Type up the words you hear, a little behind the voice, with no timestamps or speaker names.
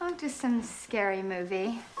to some scary movie.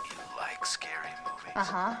 You like scary movies?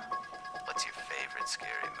 Uh-huh. What's your favorite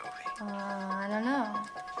scary movie? I don't know.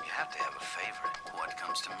 You have to have a favorite. What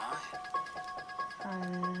comes to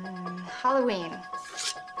mind? Halloween.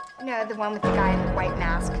 You know, the one with the guy in the white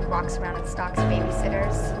mask who walks around and stalks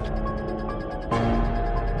babysitters.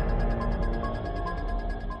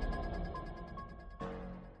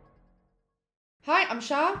 Hi, I'm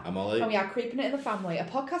Shah. I'm Ollie. And we are Creeping It in the Family, a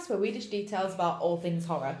podcast where we dish details about all things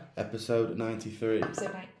horror. Episode 93.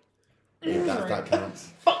 Episode 9. That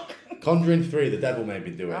counts. Fuck! Conjuring 3, The Devil Made Me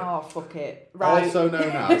Do It. Oh, fuck it. Right. Also known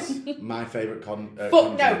as my favourite Fuck,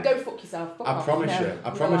 Conjuring. no, go fuck yourself. Fuck I off. promise No, you. I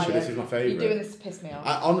you're promise you lying. this is my favourite. You're doing this to piss me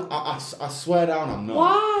off. I swear down I'm not.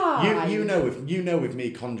 Why? You know with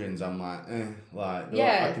me Conjurings I'm like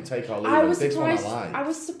Yeah. I can take or leave I it. was This surprised. one I like. I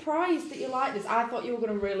was surprised that you liked this. I thought you were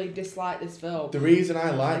going to really dislike this film. The reason I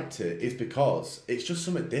liked it is because it's just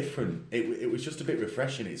something different. It was just a bit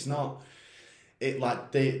refreshing. It's not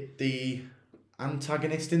like the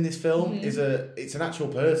antagonist in this film is it's an actual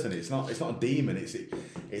person. It's not a demon.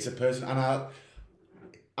 It's a person. And out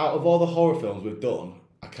of all the horror films we've done,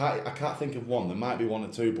 I can't think of one. There might be one or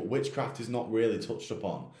two, but witchcraft is not really touched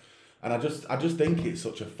upon. And I just think it's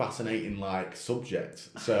such a fascinating like subject.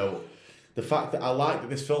 So the fact that I like that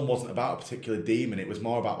this film wasn't about a particular demon, it was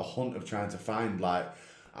more about the hunt of trying to find like.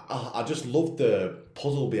 I just loved the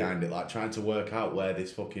puzzle behind it, like trying to work out where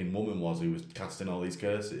this fucking woman was who was casting all these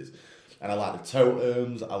curses. And I like the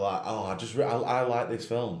totems. I like this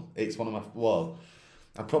film. It's one of my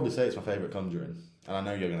I'd probably say it's my favourite Conjuring. And I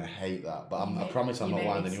know you're gonna hate that, but I promise I'm not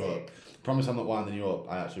winding you up. Promise I'm not winding you up.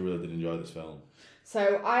 I actually really did enjoy this film.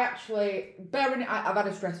 So I've had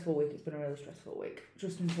a stressful week. It's been a really stressful week,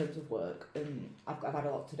 just in terms of work, and I've had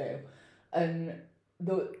a lot to do. And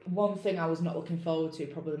the one thing I was not looking forward to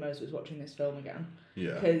probably the most was watching this film again.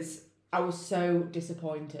 Yeah. Because I was so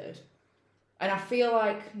disappointed. And I feel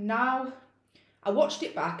like now, I watched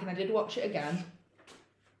it back and I did watch it again.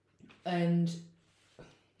 And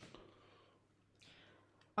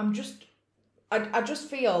I just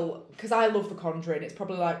feel, because I love The Conjuring, it's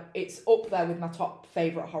probably like, it's up there with my top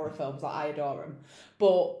favourite horror films, like I adore them.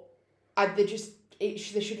 But they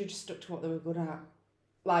should have just stuck to what they were good at.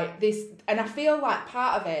 Like this, and I feel like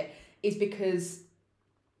part of it is because,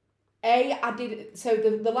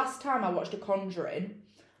 the last time I watched A Conjuring,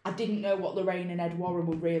 I didn't know what Lorraine and Ed Warren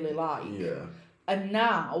were really like. Yeah. And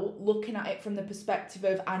now, looking at it from the perspective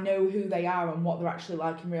of I know who they are and what they're actually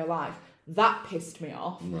like in real life, that pissed me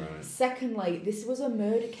off. Right. Secondly, this was a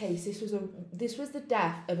murder case. This was the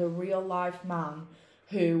death of a real life man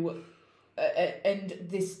who, and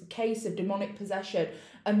this case of demonic possession,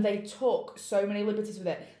 and they took so many liberties with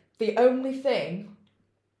it. The only thing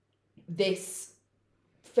this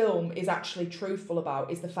film is actually truthful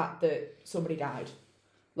about is the fact that somebody died.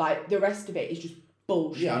 Like, the rest of it is just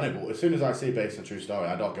bullshit. Yeah, I know, but as soon as I see based on a true story,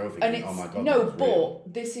 I don't go thinking, oh my god. No, that's but real.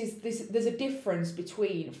 there's a difference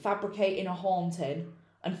between fabricating a haunting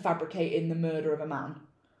and fabricating the murder of a man.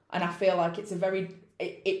 And I feel like it's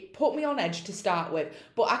it put me on edge to start with,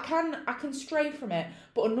 but I can stray from it.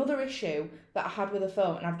 But another issue that I had with the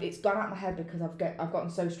film, and it's gone out of my head because I've gotten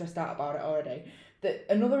so stressed out about it already, that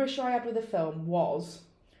another issue I had with the film was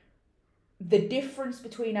the difference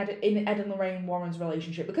between Ed and Lorraine Warren's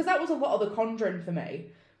relationship, because that was a lot of The Conjuring for me,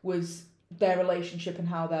 was their relationship and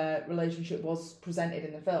how their relationship was presented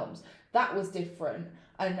in the films. That was different,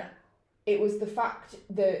 and it was the fact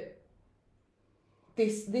that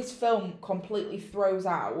this film completely throws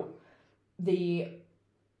out the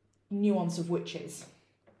nuance of witches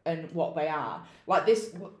and what they are. Like,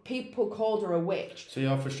 this, people called her a witch. So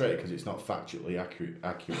you're frustrated because it's not factually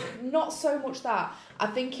accurate? Not so much that. I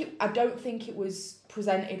don't think it was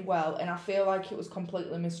presented well, and I feel like it was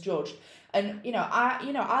completely misjudged. And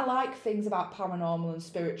I like things about paranormal and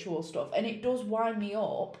spiritual stuff, and it does wind me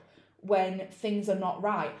up when things are not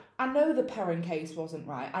right. I know the Perrin case wasn't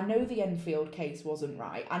right. I know the Enfield case wasn't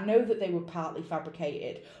right. I know that they were partly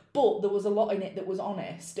fabricated, but there was a lot in it that was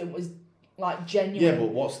honest and was like genuine. Yeah, but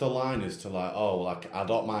what's the line as to like, I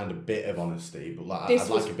don't mind a bit of honesty, but like I'd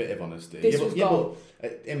like a bit of honesty. But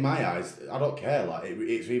in my eyes, I don't care. Like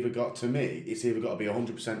it's either got to be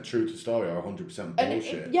 100% true to story or 100%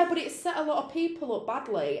 bullshit. But it set a lot of people up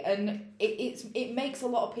badly, and it makes a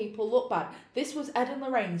lot of people look bad. This was Ed and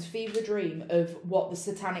Lorraine's fever dream of what the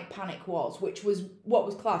Satanic Panic was, which was what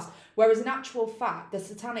was classed. Whereas in actual fact, the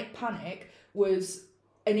Satanic Panic was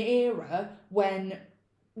an era when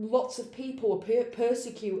lots of people were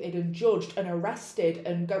persecuted and judged and arrested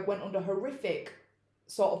and went under horrific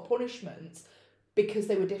sort of punishments because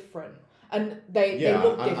they were different. and they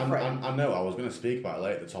look I different. I know. I was going to speak about it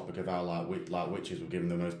later. The topic of how witches were given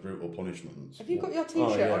the most brutal punishments. Have you got your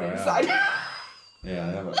T-shirt on inside? Yeah,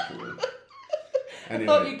 I have actually. I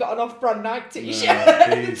thought you got an off-brand Nike T-shirt.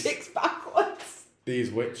 No, It ticks backwards.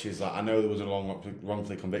 These witches, like, I know there was a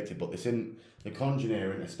wrongfully convicted, but this in The Conjuring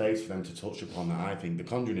here isn't a space for them to touch upon that. I think The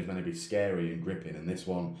Conjuring is meant to be scary and gripping, and this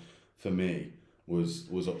one, for me,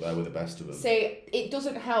 was up there with the best of them. See, it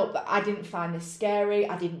doesn't help that I didn't find this scary.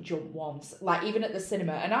 I didn't jump once, like even at the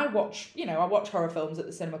cinema. And I watch horror films at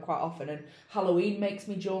the cinema quite often, and Halloween makes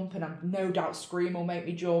me jump, and I'm no doubt Scream will make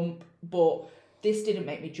me jump, but this didn't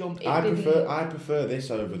make me jump. I prefer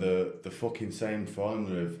this over the fucking same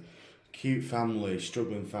formula of cute family,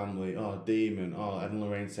 struggling family, demon, Ed and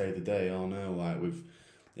Lorraine saved the day, no, like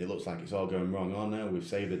it looks like it's all going wrong, no, we've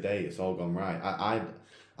saved the day, it's all gone right.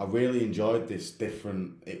 I really enjoyed this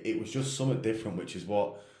different, it was just something different, which is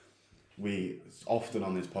what we often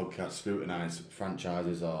on this podcast scrutinise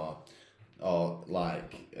franchises or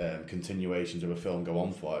continuations of a film go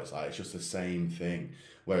on for. It's like, it's just the same thing.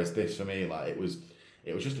 Whereas this, for me, like, it was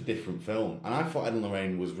just a different film. And I thought Ed and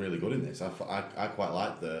Lorraine was really good in this. I quite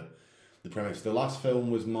liked the premise. The last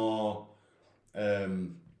film was more... the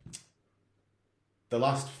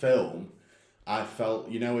last film, I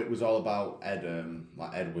felt, it was all about Ed.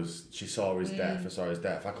 She saw his death. I saw his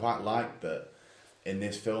death. I quite liked that in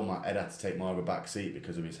this film, like, Ed had to take more of a back seat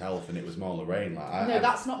because of his health, and it was more Lorraine.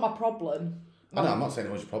 That's not my problem. I'm not saying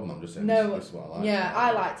it was your problem, I'm just saying this is what I liked. Yeah,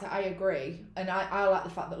 I liked it, I agree. And I like the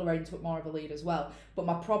fact that Lorraine took more of a lead as well. But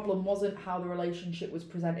my problem wasn't how the relationship was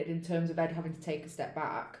presented in terms of Ed having to take a step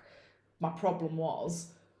back. My problem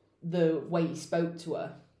was the way he spoke to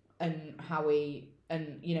her and how the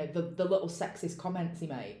little sexist comments he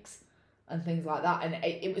makes and things like that. And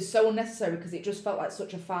it was so unnecessary because it just felt like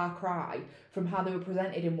such a far cry from how they were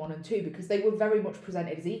presented in 1 and 2, because they were very much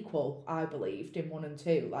presented as equal, I believed, in 1 and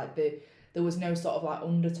 2. Like, there was no sort of like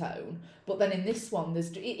undertone. But then in this one,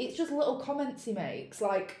 it's just little comments he makes,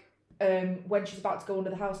 like when she's about to go under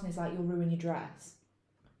the house and he's like, "You'll ruin your dress."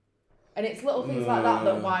 And it's little things like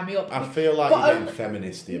that wind me up. I feel like you're getting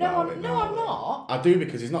feministy about it now. No, I'm not. I do,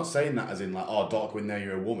 because he's not saying that as in like, "Oh, don't go in there,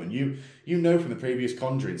 you're a woman." You know from the previous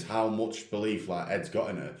Conjurings how much belief like Ed's got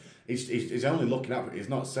in her. He's only looking at it. He's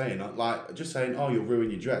not saying just saying, "Oh, you'll ruin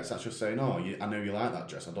your dress." That's just saying, "Oh, I know you like that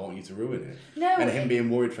dress. I don't want you to ruin it." No, and him being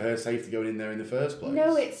worried for her safety going in there in the first place.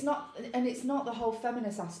 No, it's not, and it's not the whole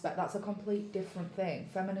feminist aspect. That's a complete different thing.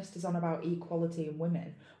 Feminist is on about equality in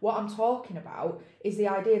women. What I'm talking about is the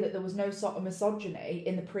idea that there was no sort of misogyny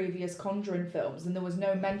in the previous Conjuring films, and there was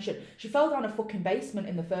no mention. She fell down a fucking basement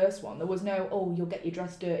in the first one. There was no, "Oh, you'll get your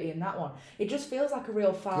dress dirty" in that one. It just feels like a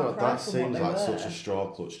real far cry that from seems what they like were. such a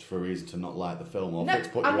straw clutched for a reason to not like the film, or No, for it to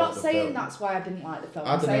put I'm you not off the saying film. that's why I didn't like the film.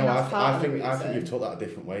 I don't know. I think you've took that a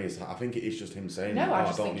different way. I think it is just him saying, No,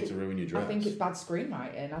 I don't need to ruin your dress. I think it's bad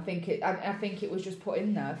screenwriting. I think it was just put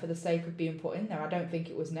in there for the sake of being put in there. I don't think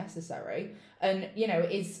it was necessary. And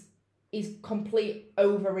is complete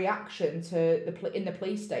overreaction to in the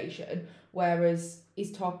police station, whereas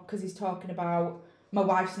he's talking about my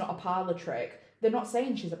wife's not a parlour trick. They're not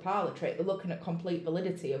saying she's a parlour trick. They're looking at complete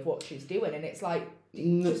validity of what she's doing, and it's like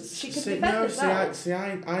she could defend herself.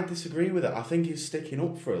 I disagree with it. I think he's sticking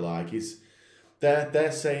up for her. Like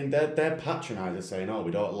they're saying they're patronising, saying, "Oh,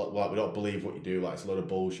 we don't believe what you do. Like, it's a load of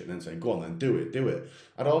bullshit." And then saying, "Go on, then do it."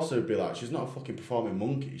 I'd also be like, she's not a fucking performing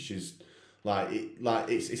monkey. She's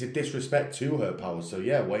it's a disrespect to her powers. So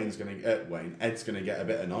yeah, Ed's gonna get a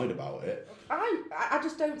bit annoyed about it. I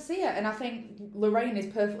just don't see it, and I think Lorraine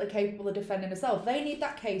is perfectly capable of defending herself. They need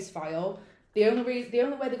that case file. The only way they're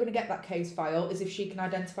going to get that case file is if she can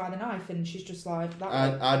identify the knife, and she's just like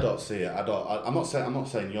that. I don't see it. I'm not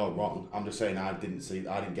saying you're wrong. I'm just saying I didn't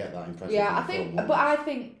get that impression. Yeah, I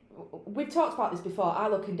think we've talked about this before. I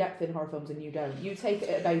look in depth in horror films, and you don't. You take it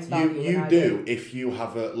at base value. You do. If you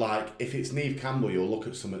have if it's Neve Campbell, you'll look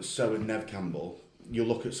at something so in Neve Campbell. You'll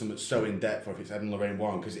look at something so in depth, or if it's Ed and Lorraine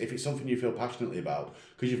Warren, because if it's something you feel passionately about,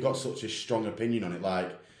 because you've got such a strong opinion on it,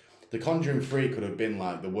 like The Conjuring 3 could have been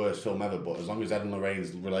like the worst film ever, but as long as Ed and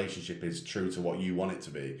Lorraine's relationship is true to what you want it to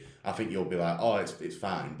be, I think you'll be like, "Oh, it's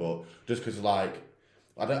fine." But just because I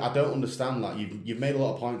don't understand, like you've made a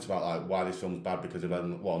lot of points about like why this film's bad because of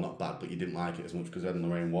not bad, but you didn't like it as much because of Ed and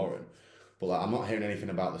Lorraine Warren. But like, I'm not hearing anything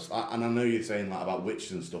about this, and I know you're saying like about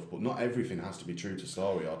witches and stuff, but not everything has to be true to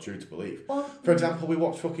story or true to belief. Well, for example, we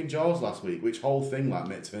watched fucking Jaws last week, which whole thing like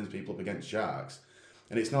turns people up against sharks,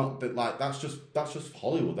 and it's not that like that's just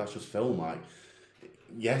Hollywood, that's just film. Like,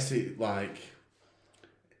 yes,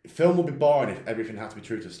 film would be boring if everything had to be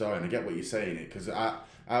true to story, and I get what you're saying, because I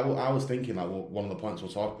was thinking like one of the points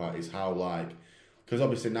we'll talk about is how like. because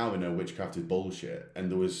obviously now we know witchcraft is bullshit, and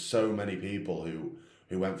there was so many people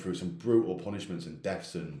who went through some brutal punishments and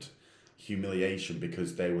deaths and humiliation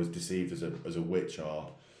because they was deceived as a witch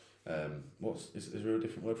or is there a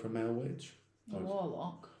different word for a male witch? A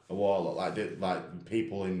warlock. A warlock, like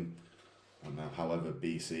people in, I don't know, however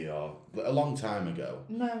BC or a long time ago.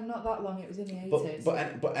 No, not that long. It was in the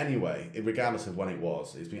 80s. But anyway, regardless of when it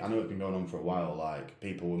was, I know it's been going on for a while. Like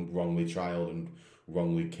people were wrongly trialed and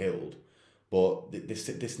wrongly killed, but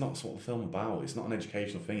this not sort of film about. It's not an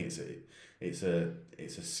educational thing. It's a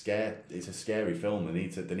scary film.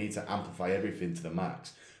 They need to amplify everything to the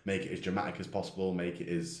max, make it as dramatic as possible, make it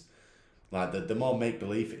as like the more make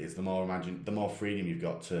believe it is, the more freedom you've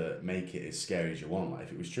got to make it as scary as you want. Like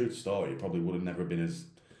if it was true to story, it probably would have never been as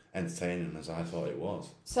entertaining as I thought it was.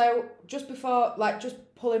 So just before, just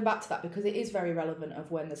pulling back to that, because it is very relevant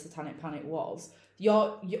of when the Satanic Panic was.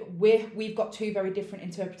 We've got two very different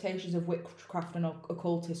interpretations of witchcraft and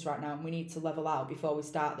occultists right now, and we need to level out before we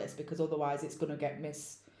start this, because otherwise it's going to get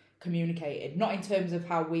miscommunicated. Not in terms of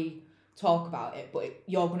how we talk about it, but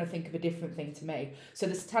you're going to think of a different thing to me. So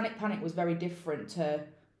the Satanic Panic was very different to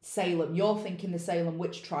Salem. You're thinking the Salem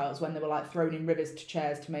witch trials when they were like thrown in rivers to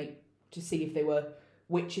chairs to see if they were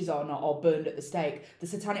witches or not, or burned at the stake. The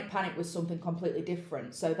Satanic Panic was something completely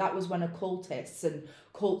different. So that was when occultists and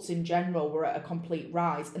cults in general were at a complete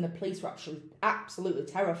rise, and the police were actually absolutely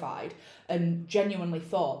terrified and genuinely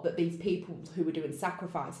thought that these people who were doing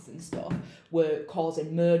sacrifices and stuff were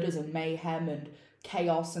causing murders and mayhem and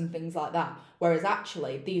chaos and things like that, whereas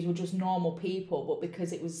actually these were just normal people. But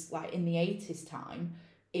because it was like in the 80s time,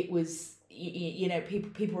 it was, you know,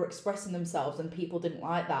 people were expressing themselves, and people didn't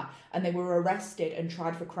like that, and they were arrested and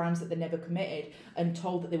tried for crimes that they never committed and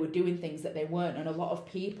told that they were doing things that they weren't. And a lot of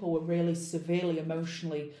people were really severely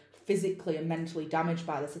emotionally, physically and mentally damaged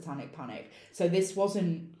by the Satanic Panic. So this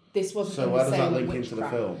wasn't So why does that link into the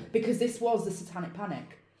film? Because this was the Satanic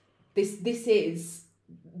Panic. This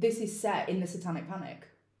is set in the Satanic Panic.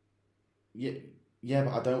 Yeah,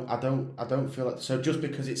 but I don't feel like, so just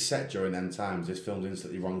because it's set during them times, this film's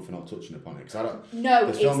instantly wrong for not touching upon it. Because I don't. No,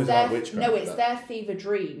 this film is about witchcraft. No, it's their fever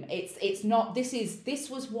dream. It's not. This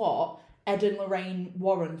was what Ed and Lorraine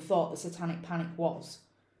Warren thought the Satanic Panic was.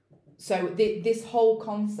 So this whole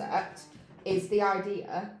concept is the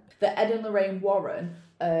idea that Ed and Lorraine Warren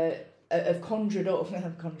have conjured up.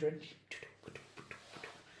 Conjured.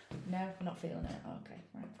 No, I'm not feeling it. Okay,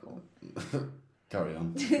 right, cool. Carry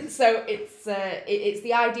on. So it's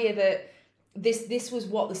the idea that this was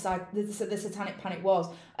what the Satanic Panic was,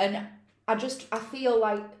 and I feel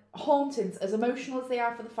like hauntings, as emotional as they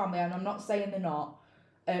are for the family, and I'm not saying they're not.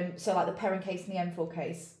 So like the Perrin case and the Enfield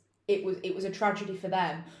case, it was a tragedy for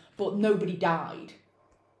them, but nobody died.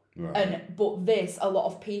 Right. But a lot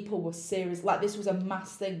of people were serious. Like this was a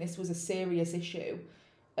mass thing. This was a serious issue.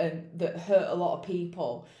 That hurt a lot of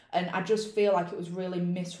people, and I just feel like it was really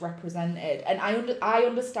misrepresented. And I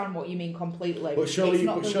understand what you mean completely. But surely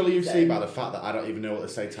you see by the fact that I don't even know what the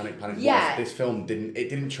Satanic Panic was. This film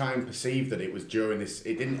didn't try and perceive that it was during this.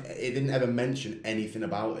 It didn't ever mention anything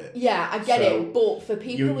about it. Yeah, I get it. But for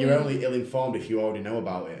people, you're only ill informed if you already know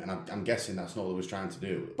about it, and I'm guessing that's not what it was trying to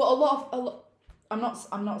do. But a lot. I'm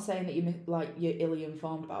not saying that you're illy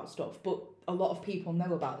informed about stuff, but a lot of people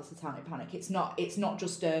know about the Satanic Panic. It's not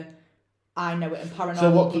just I know it and paranormal.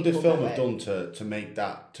 So what could this film have done to make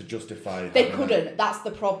that, to justify? They couldn't. That's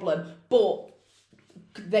the problem. But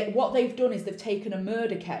what they've done is they've taken a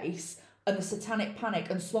murder case and the Satanic Panic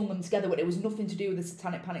and slung them together when it was nothing to do with the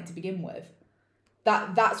Satanic Panic to begin with.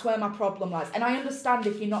 That's where my problem lies. And I understand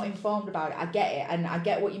if you're not informed about it. I get it, and I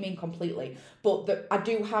get what you mean completely. But I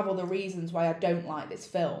do have other reasons why I don't like this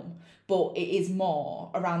film. But it is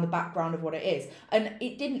more around the background of what it is. And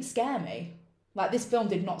it didn't scare me. Like, this film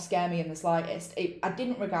did not scare me in the slightest. I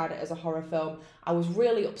didn't regard it as a horror film. I was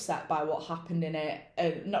really upset by what happened in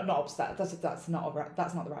it. Not upset. That's not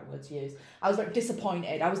the right word to use. I was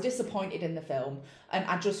disappointed. I was disappointed in the film, and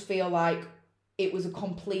I just feel like it was a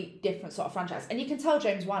complete different sort of franchise. And you can tell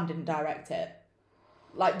James Wan didn't direct it.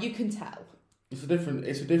 Like, you can tell. It's a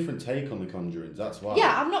different take on The Conjurings, that's why.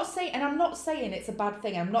 Yeah, I'm not saying it's a bad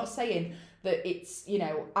thing. I'm not saying that it's,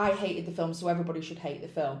 I hated the film, so everybody should hate the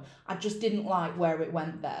film. I just didn't like where it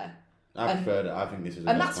went there. I preferred it. I think this is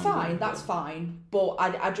and that's fine, that's fine. But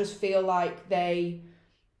I just feel like they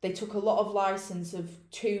took a lot of license of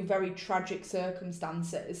two very tragic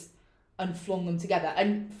circumstances and flung them together.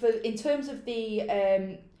 And in terms of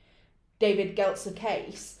the David Geltzer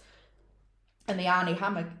case and the Arnie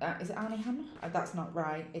Hammer, is it Arnie Hammer? That's not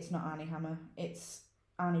right. It's not Arnie Hammer. It's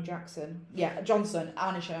Arnie Jackson. Yeah, Johnson.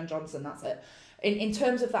 Arnie Sharon Johnson, that's it. In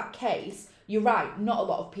terms of that case, you're right, not a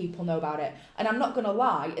lot of people know about it. And I'm not going to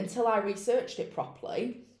lie, until I researched it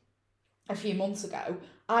properly a few months ago,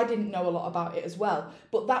 I didn't know a lot about it as well.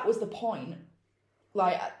 But that was the point.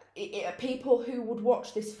 Like, people who would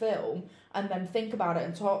watch this film and then think about it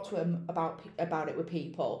and talk to them about it with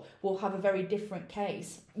people will have a very different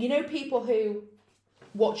case. You know, people who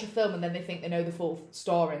watch a film and then they think they know the full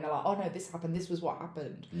story and they're like, oh no, this happened, this was what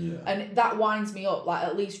happened. Yeah. And that winds me up. Like,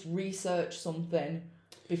 at least research something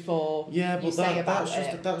before you say about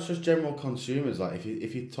it. That's just general consumers. Like,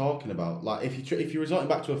 if you're talking about, like, if you're resorting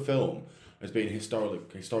back to a film as being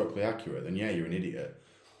historically accurate, then yeah, you're an idiot.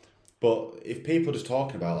 But if people are just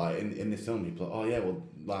talking about, like, in this film, people are like, oh yeah, well,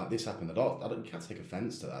 like, this happened, you can't take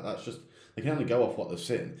offence to that. That's just, they can only go off what they've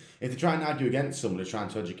seen. If they try and argue against somebody trying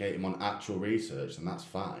to educate him on actual research, then that's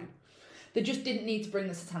fine. They just didn't need to bring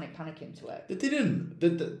the Satanic Panic into it. They didn't.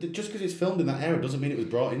 Just because it's filmed in that era doesn't mean it was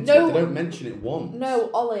brought into No. it. They don't mention it once. No,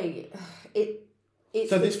 Ollie, it's...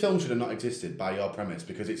 So this film should have not existed by your premise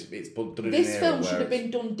because it's done in an era This film should where have been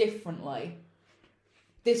done differently.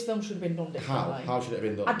 This film should have been done differently. How should it have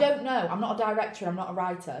been done? I don't know. I'm not a director, I'm not a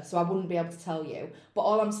writer, so I wouldn't be able to tell you. But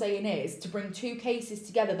all I'm saying is to bring two cases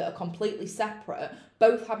together that are completely separate,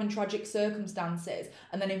 both having tragic circumstances,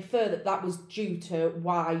 and then infer that that was due to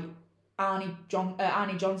why Arnie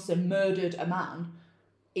Johnson murdered a man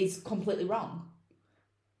is completely wrong.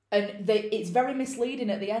 And it's very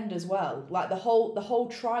misleading at the end as well. Like, the whole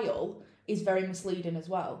trial is very misleading as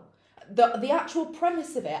well. The actual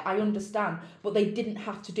premise of it, I understand, but they didn't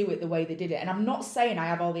have to do it the way they did it. And I'm not saying I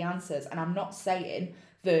have all the answers, and I'm not saying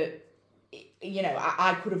that, you know,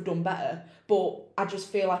 I could have done better, but I just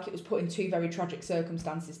feel like it was putting two very tragic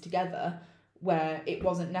circumstances together where it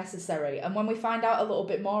wasn't necessary. And when we find out a little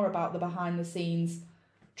bit more about the behind-the-scenes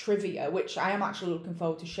trivia, which I am actually looking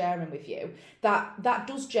forward to sharing with you, that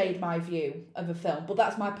does jade my view of a film, but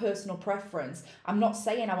that's my personal preference. I'm not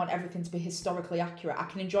saying I want everything to be historically accurate. I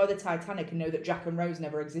can enjoy the Titanic and know that Jack and Rose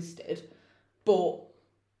never existed, but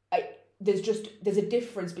there's a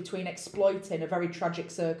difference between exploiting a very tragic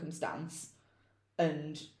circumstance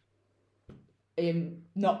and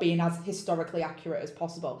not being as historically accurate as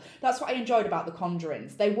possible. That's what I enjoyed about The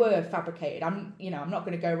Conjurings. They were fabricated. I'm not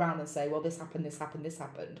going to go around and say, well, this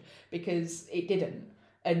happened, because it didn't.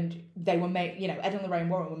 And they were made, Ed and Lorraine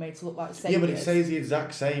Warren were made to look like saviors. Yeah, but it says the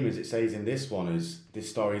exact same as it says in this one, as this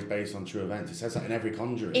story is based on true events. It says that in every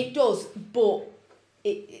Conjuring. It does, but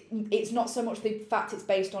it's not so much the fact it's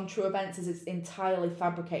based on true events as it's entirely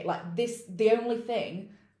fabricated. Like, the only thing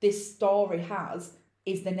this story has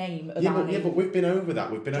is the name of Arnie. But we've been over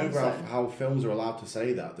that. We've been Johnson. over how films are allowed to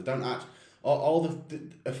say that. They don't actually...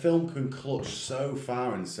 a film can clutch so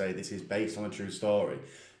far and say this is based on a true story,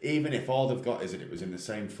 even if all they've got is that it was in the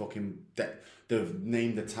same fucking... they've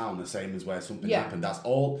named the town the same as where something happened. That's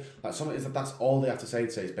all... That's all they have to say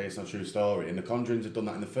it's based on a true story. And The Conjurings have done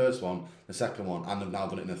that in the first one, the second one, and they've now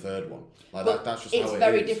done it in the third one. That's just how it is. It's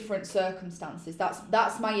very different circumstances.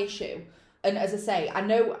 That's my issue. And as I say, I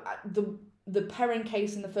know the Perrin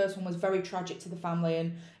case in the first one was very tragic to the family,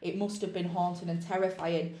 and it must have been haunting and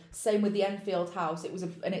terrifying. Same with the Enfield house.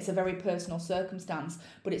 It's a very personal circumstance,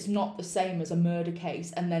 but it's not the same as a murder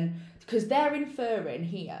case. And then, because they're inferring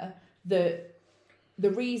here that the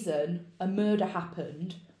reason a murder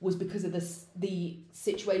happened was because of the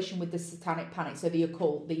situation with the Satanic Panic, so the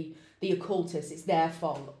occult, the occultists, it's their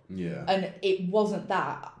fault. Yeah. And it wasn't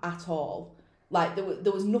that at all. Like,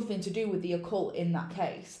 there was nothing to do with the occult in that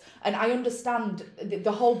case. And I understand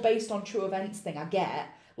the whole based on true events thing, I get.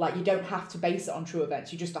 Like, you don't have to base it on true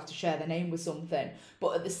events, you just have to share the name with something.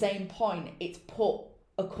 But at the same point, it's put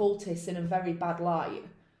occultists in a very bad light.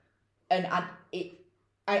 And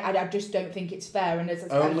I just don't think it's fair. And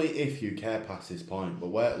only if you care past this point,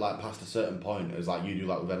 but where, like, past a certain point, as like you do,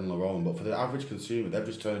 like with Ed and Lorraine. But for the average consumer, they've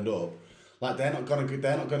just turned up. Like, they're not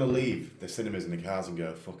gonna leave the cinemas and the cars and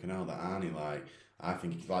go, fucking hell, that Arnie. Like, I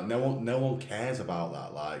think, like, no one cares about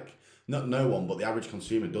that. Like, not no one, but the average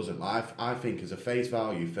consumer doesn't. Like, I think as a face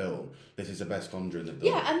value film, this is the best Conjuring they've done.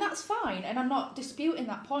 Yeah, and that's fine, and I'm not disputing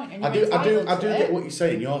that point. And I do get what you're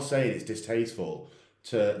saying. You're saying it's distasteful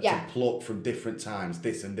to pluck from different times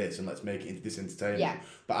this and this, and let's make it into this entertainment. Yeah.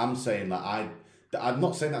 But I'm saying that I'm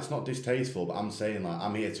not saying that's not distasteful, but I'm saying, like,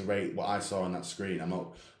 I'm here to rate what I saw on that screen. I'm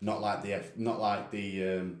not like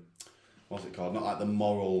the what's it called? Not like the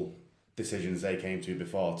moral decisions they came to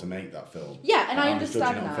before to make that film. Yeah, and I I'm just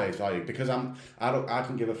understand judging that. on face value because I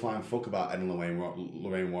couldn't give a flying fuck about Ed and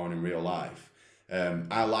Lorraine Warren in real life.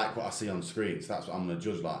 I like what I see on screen, so that's what I'm gonna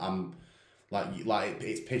judge. Like,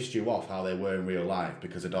 It's pissed you off how they were in real life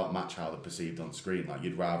because they don't match how they're perceived on screen. Like,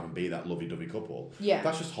 you'd rather them be that lovey-dovey couple. Yeah.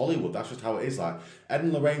 That's just Hollywood. That's just how it is. Like, Ed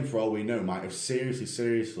and Lorraine, for all we know, might have seriously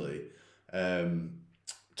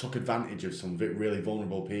took advantage of some really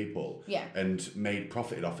vulnerable people. Yeah. And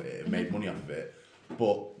profited off it and made money off of it.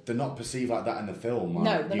 But they're not perceived like that in the film. Like,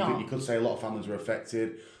 No, they're not. You could say a lot of families were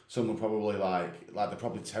affected. Some were probably they're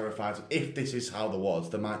probably terrified. If this is how there was,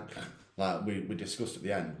 they might... Like we discussed at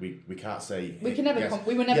the end, we can't say we can never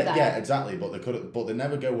we were never there. Yeah, exactly. But they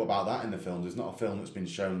never go about that in the films. It's not a film that's been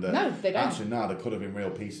shown that. No, they don't. Actually, no, there could have been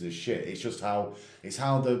real pieces of shit. It's just how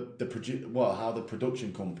the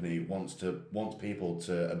production company wants people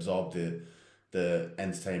to absorb the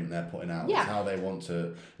entertainment they're putting out. Yeah. It's how they want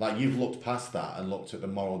to, like, you've looked past that and looked at the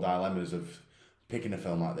moral dilemmas of picking a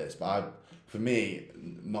film like this. But for me,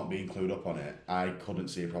 not being clued up on it, I couldn't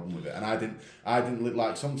see a problem with it. And I didn't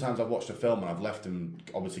like, sometimes I've watched a film and I've left and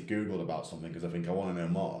obviously Googled about something because I think I want to know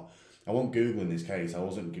more. I won't Google in this case. I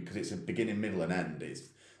wasn't, because it's a beginning, middle and end.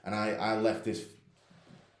 I left this,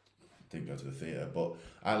 didn't go to the theatre, but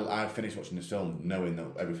I finished watching this film knowing that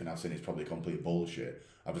everything I've seen is probably complete bullshit.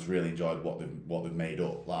 I've just really enjoyed what they've made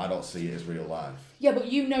up. Like, I don't see it as real life. Yeah,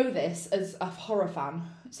 but you know this as a horror fan.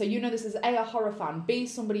 So you know this as A, a horror fan, B,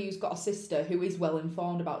 somebody who's got a sister who is well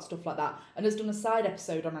informed about stuff like that and has done a side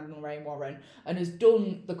episode on Ed and Lorraine Warren and has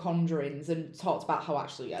done The Conjurings and talked about how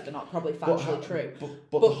actually, yeah, they're not probably factually true.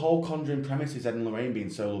 But the whole Conjuring premise is Ed and Lorraine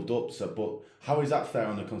being so loved up. But how is that fair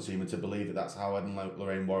on the consumer to believe that that's how Ed and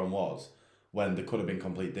Lorraine Warren was? When there could have been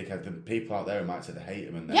complete dickheads, the people out there who might say they hate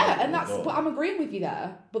him and but I'm agreeing with you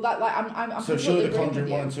there. But that, like, I'm so surely the Conjuring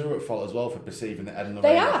 1 and 2 are at fault as well for perceiving that Ed and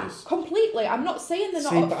Lorraine they are completely. I'm not saying they're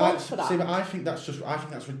not at fault for that. See, but I think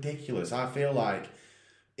that's ridiculous. I feel like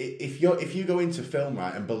if you go into film,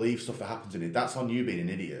 right, and believe stuff that happens in it, that's on you being an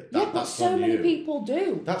idiot. But so many people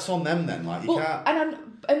do. That's on them then. Like, you can't.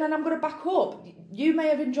 And then I'm going to back up. You may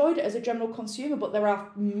have enjoyed it as a general consumer, but there are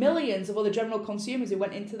millions of other general consumers who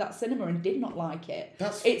went into that cinema and did not like it.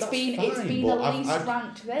 It's been a least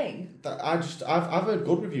ranked thing. I've heard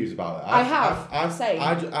good reviews about it.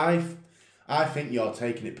 I think you're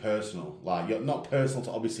taking it personal. Like, you're not personal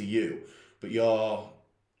to obviously you, but you're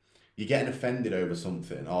getting offended over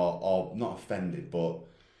something, or not offended, but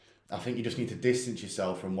I think you just need to distance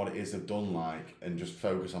yourself from what it is they've done, like, and just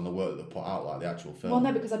focus on the work they've put out, like the actual film. Well,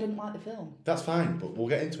 no, because I didn't like the film. That's fine, but we'll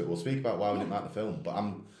get into it. We'll speak about why we didn't like the film. But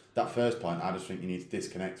that first point, I just think you need to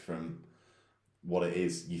disconnect from what it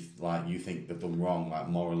is you think they've done wrong, like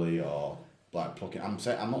morally or like plucking. I'm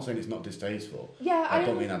not saying it's not distasteful. Yeah, I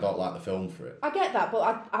don't mean I don't like the film for it. I get that,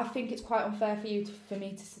 but I think it's quite unfair for you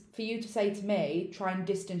to say to me, try and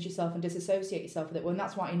distance yourself and disassociate yourself with it, when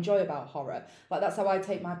that's what I enjoy about horror. Like, that's how I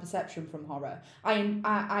take my perception from horror.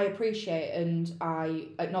 I appreciate and I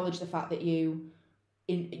acknowledge the fact that you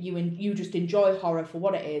just enjoy horror for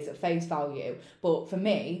what it is at face value. But for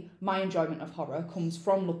me, my enjoyment of horror comes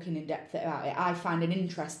from looking in depth about it. I find an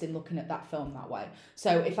interest in looking at that film that way.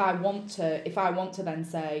 So if I want to then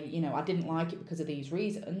say, you know, I didn't like it because of these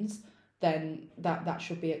reasons, then that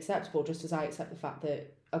should be acceptable, just as I accept the fact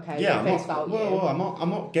that, okay, yeah, face value. Well, I'm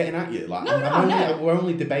not getting at you. Like, No. We're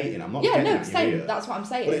only debating. I'm not getting at you here. That's what I'm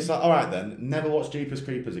saying. But it's like, all right then, never watch Jeepers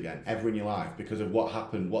Creepers again, ever in your life, because of what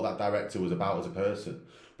happened, what that director was about as a person.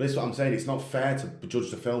 But it's what I'm saying. It's not fair to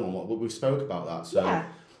judge the film on what we've spoke about that. So yeah.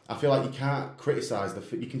 I feel like you can't criticise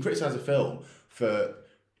you can criticise a film for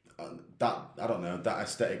that. I don't know, that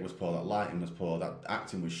aesthetic was poor, that lighting was poor, that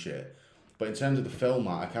acting was shit. But in terms of the film,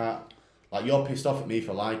 like, I can't. Like, you're pissed off at me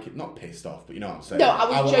for liking, not pissed off, but you know what I'm saying. No,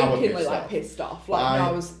 I was jokingly pissed off.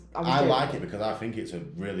 Like, I like it because I think it's a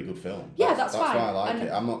really good film. Yeah, that's fine. That's why I like it.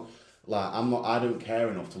 I don't care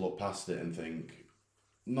enough to look past it and think,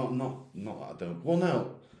 not that I don't. Well,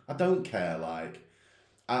 no, I don't care.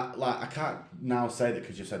 I can't now say that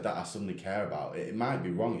because you said that I suddenly care about it. It might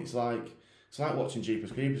be wrong. It's like watching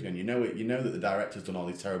Jeepers Creepers again. You know that the director's done all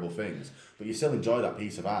these terrible things, but you still enjoy that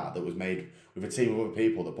piece of art that was made with a team of other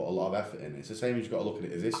people that put a lot of effort in. It's the same as you've got to look at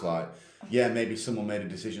it as this, like, yeah, maybe someone made a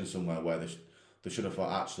decision somewhere where they should have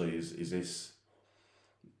thought, actually, is this,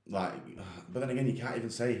 like, but then again, you can't even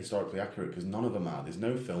say historically accurate because none of them are. There's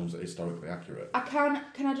no films that are historically accurate.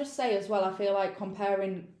 Can I just say as well, I feel like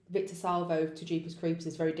comparing Victor Salvo to Jeepers Creepers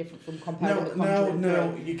is very different from comparing The Conjuring.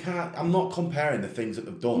 No, you can't. I'm not comparing the things that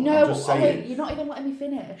they've done. No, I'm just saying. Wait, you're not even letting me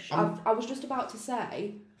finish. I was just about to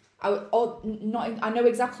say, I know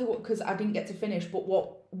exactly what, because I didn't get to finish, but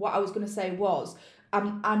what I was going to say was,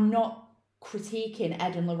 I'm not critiquing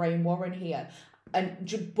Ed and Lorraine Warren here.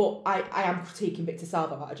 But I am critiquing Victor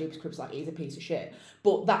Salva about Jeepers Creepers, like he's a piece of shit.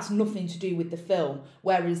 But that's nothing to do with the film.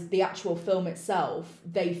 Whereas the actual film itself,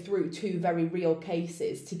 they threw two very real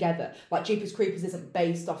cases together. Like Jeepers Creepers isn't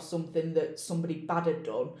based off something that somebody bad had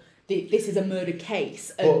done. This is a murder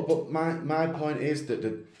case. But my point is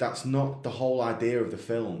that that's not the whole idea of the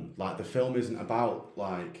film. Like, the film isn't about,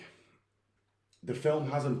 like... The film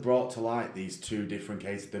hasn't brought to light these two different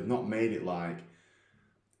cases. They've not made it like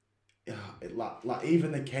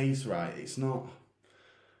even the case, right? It's not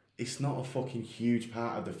a fucking huge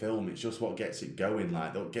part of the film. It's just what gets it going.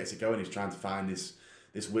 Like, what gets it going is trying to find this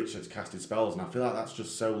witch that's casted spells, and I feel like that's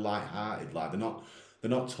just so light-hearted. Like, they're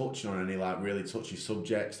not touching on any like really touchy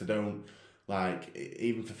subjects. They don't, like,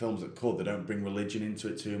 even for films that could, they don't bring religion into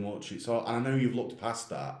it too much. It's all, and I know you've looked past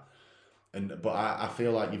that, but I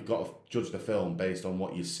feel like you've got to judge the film based on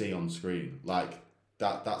what you see on screen. Like,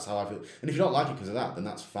 that's how I feel. And if you don't like it because of that, then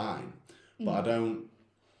that's fine. But I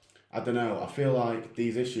don't know. I feel like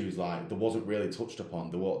these issues, like, there wasn't really touched upon.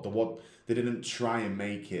 They didn't try and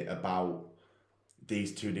make it about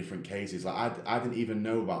these two different cases. Like, I didn't even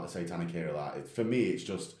know about the Satanic Era. Like, for me, it's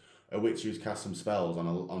just a witch who's cast some spells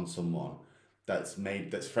on someone that's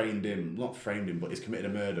framed him, not framed him, but he's committed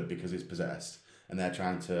a murder because he's possessed, and they're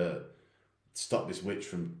trying to stop this witch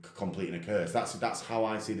from completing a curse. That's how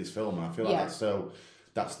I see this film, and I feel like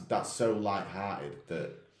that's so light-hearted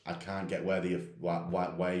that I can't get where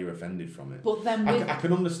you're offended from it. But then I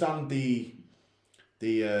can understand the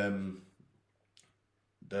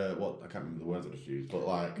what, I can't remember the words I just used, but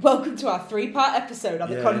like... Welcome to our 3-part episode on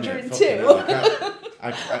The Conjuring 2.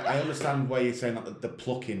 I understand why you're saying that the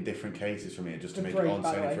plucking different cases from it just to make it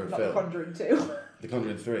entertaining for a film. The Conjuring 2. The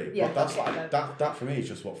Conjuring 3. Yeah, but that's what I meant. That for me is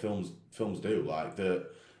just what films do. Like,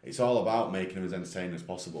 it's all about making them as entertaining as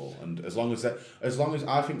possible. And as long as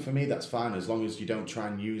I think for me that's fine, as long as you don't try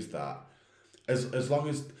and use that. As long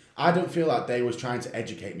as I don't feel like they was trying to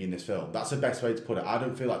educate me in this film. That's the best way to put it. I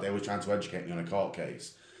don't feel like they were trying to educate me on a court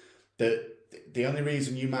case. The only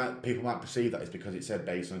reason people might perceive that is because it said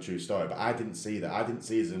based on a true story, but I didn't see that. I didn't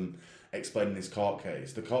see them explaining this court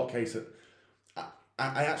case. The court case,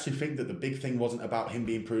 I actually think that the big thing wasn't about him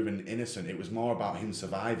being proven innocent. It was more about him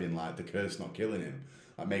surviving, like the curse not killing him,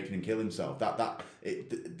 like making him kill himself.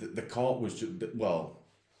 The court was just,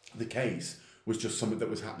 the case was just something that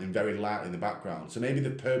was happening very lightly in the background. So maybe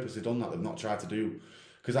they've purposely done that. They've not tried to do,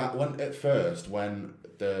 because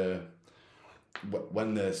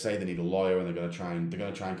when they say they need a lawyer and they're going to try and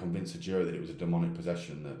convince the jury that it was a demonic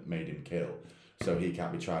possession that made him kill, so he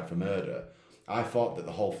can't be tried for murder. I thought that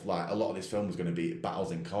a lot of this film was going to be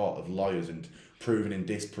battles in court of lawyers and proving and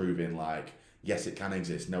disproving, like, yes, it can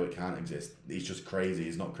exist, no, it can't exist. He's just crazy.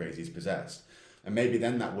 He's not crazy. He's possessed. And maybe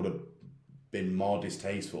then that would have been more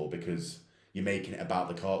distasteful because you're making it about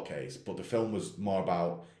the court case. But the film was more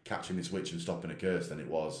about catching this witch and stopping a curse than it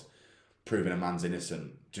was proving a man's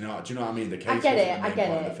innocent. Do you know what I mean? The case wasn't the main part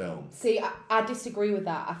of the film. See, I disagree with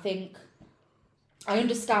that. I think I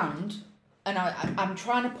understand, and I'm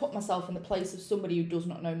trying to put myself in the place of somebody who does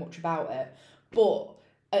not know much about it. But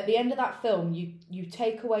at the end of that film, you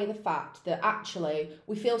take away the fact that actually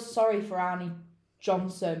we feel sorry for Arnie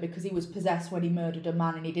Johnson because he was possessed when he murdered a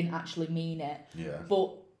man and he didn't actually mean it. Yeah.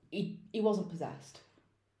 But he wasn't possessed.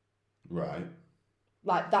 Right.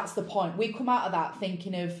 Like, that's the point. We come out of that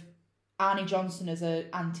thinking of Arnie Johnson as an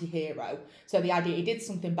anti-hero. So the idea he did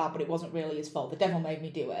something bad, but it wasn't really his fault. The devil made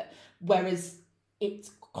me do it. Whereas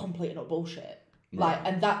it's complete and utter bullshit. Like,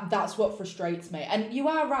 right. And that's what frustrates me. And you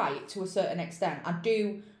are right to a certain extent.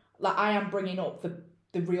 I am bringing up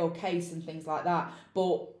the real case and things like that.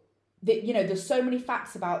 But there's so many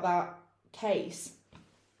facts about that case.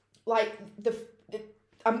 Like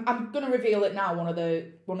I'm gonna reveal it now. One of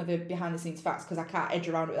the behind the scenes facts, because I can't edge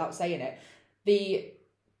around it without saying it.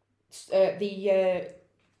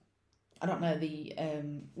 I don't know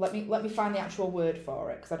let me find the actual word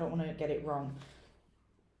for it because I don't want to get it wrong.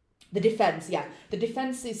 The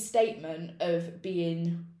defense's statement of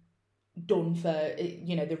being done for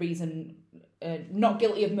the reason not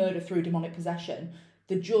guilty of murder through demonic possession.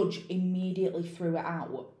 The judge immediately threw it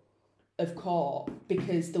out of court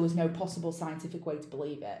because there was no possible scientific way to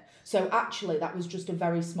believe it. So actually that was just a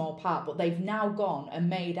very small part, but they've now gone and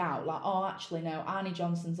made out like, oh, actually no, Arnie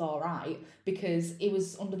Johnson's all right because he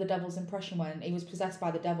was under the devil's impression when he was possessed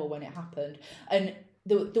by the devil when it happened. And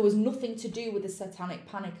there was nothing to do with the satanic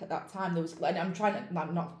panic at that time.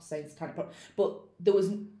 I'm not saying satanic panic, but there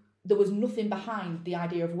was nothing behind the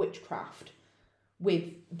idea of witchcraft with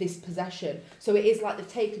this possession. So it is like they've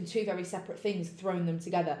taken two very separate things, thrown them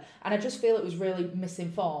together. And I just feel it was really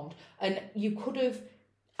misinformed. And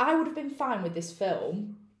I would have been fine with this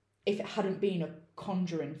film if it hadn't been a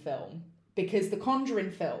Conjuring film, because the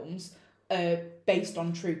Conjuring films are based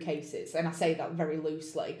on true cases, and I say that very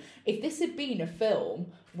loosely. If this had been a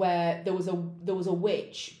film where there was a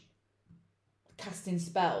witch casting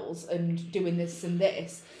spells and doing this and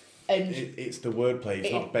this, and it's the wordplay.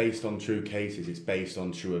 It's not based on true cases. It's based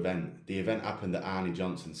on true event. The event happened that Arnie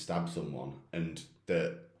Johnson stabbed someone, and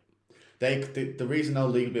the reason they'll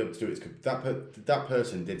legally be able to do it is because that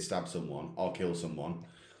person did stab someone or kill someone,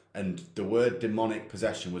 and the word demonic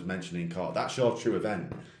possession was mentioned in court. That's your true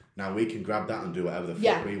event. Now we can grab that and do whatever the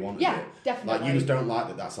fuck we want. Yeah, definitely. Like, you just don't like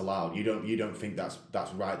that that's allowed. You don't think that's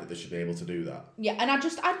right that they should be able to do that. Yeah, and I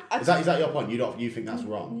is that your point? You think that's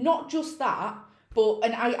wrong? Not just that, but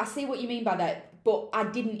and I see what you mean by that. But I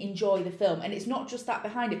didn't enjoy the film, and it's not just that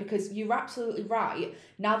behind it, because you're absolutely right.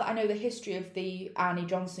 Now that I know the history of the Arnie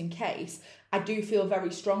Johnson case, I do feel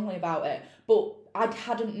very strongly about it. But I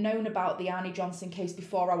hadn't known about the Arnie Johnson case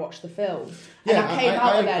before I watched the film. And I came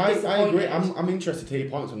out of there disappointed. I agree. I'm interested to hear your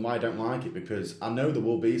points on why I don't like it, because I know there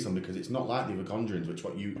will be some, because it's not like the other Conjurings,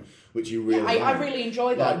 which you really like. I really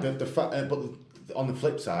enjoy them. But on the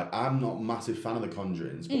flip side, I'm not a massive fan of the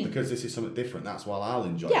Conjurings, but because this is something different, that's why I'll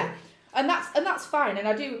enjoy it. Yeah. And that's fine, and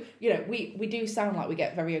I do, we do sound like we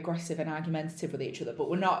get very aggressive and argumentative with each other, but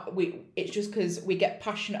we're not. It's just because we get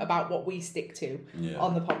passionate about what we stick to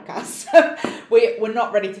on the podcast. We're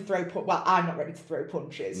not ready to throw. Well, I'm not ready to throw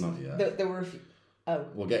punches. Not yet. There were a few. Oh.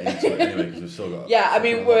 We'll get into it anyway, because we've still got. Yeah, I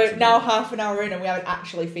mean, we're now half an hour in and we haven't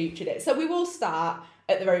actually featured it, so we will start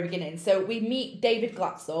at the very beginning. So we meet David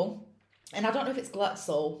Glatzel, and I don't know if it's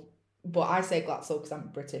Glatzel, but I say Glatzel because I'm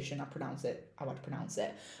British and I pronounce it how I'd pronounce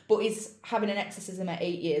it. But he's having an exorcism at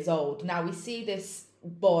 8 years old. Now we see this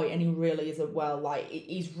boy and he really isn't well. Like,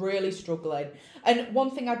 he's really struggling. And one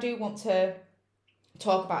thing I do want to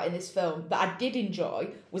talk about in this film that I did enjoy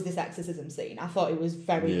was this exorcism scene. I thought it was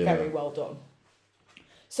very, very well done.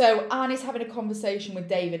 So Arnie's having a conversation with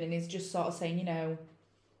David and he's just sort of saying,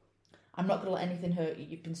 I'm not going to let anything hurt you.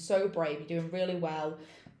 You've been so brave. You're doing really well.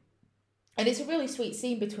 And it's a really sweet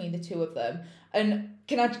scene between the two of them. And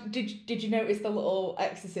did you notice the little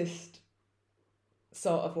exorcist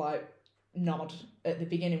sort of like nod at the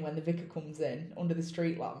beginning when the vicar comes in under the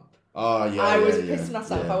street lamp? Oh, yeah. I was pissing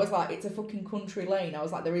myself. Yeah. I was like, it's a fucking country lane. I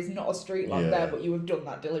was like, there is not a street lamp there, but you have done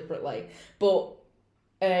that deliberately. But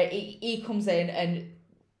he comes in and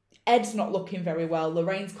Ed's not looking very well.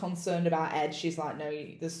 Lorraine's concerned about Ed. She's like, no,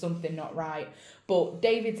 there's something not right. But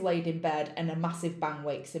David's laid in bed and a massive bang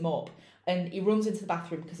wakes him up. And he runs into the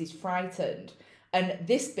bathroom because he's frightened. And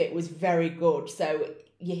this bit was very good. So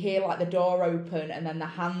you hear like the door open and then the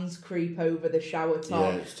hands creep over the shower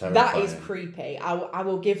top. Yeah, it's terrifying. That is creepy. I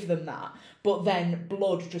will give them that. But then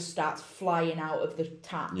blood just starts flying out of the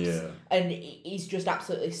taps. Yeah. And he's just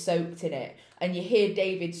absolutely soaked in it. And you hear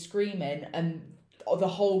David screaming and the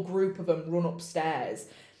whole group of them run upstairs.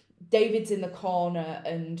 David's in the corner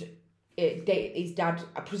and his dad,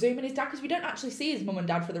 I'm presuming his dad, because we don't actually see his mum and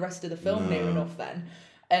dad for the rest of the film near enough then.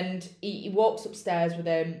 And he walks upstairs with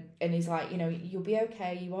him and he's like, you'll be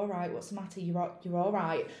okay, you all right, what's the matter, you're all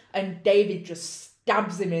right. And David just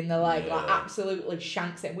stabs him in the leg, like absolutely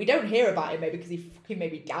shanks him. We don't hear about him maybe because he fucking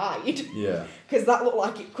maybe died. Yeah. Because that looked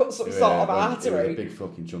like it cut some sort of artery. It was a big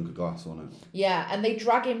fucking chunk of glass, wasn't it? Yeah, and they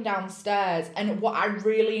drag him downstairs. And what I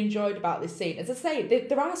really enjoyed about this scene, as I say,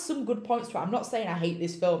 there are some good points to it. I'm not saying I hate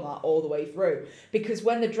this film like all the way through, because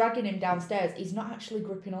when they're dragging him downstairs, he's not actually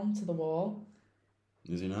gripping onto the wall.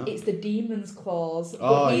 Is he not? It's the demon's claws,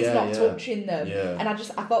 but he's not touching them. Yeah. And I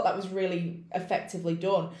thought that was really effectively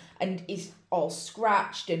done. And he's all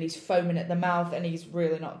scratched and he's foaming at the mouth and he's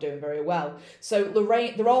really not doing very well. So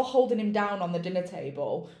Lorraine, they're all holding him down on the dinner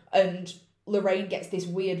table and Lorraine gets this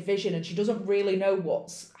weird vision and she doesn't really know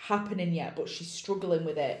what's happening yet, but she's struggling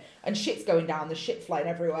with it. And shit's going down, there's shit flying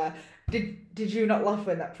everywhere. Did you not laugh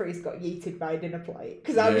when that priest got yeeted by a dinner plate?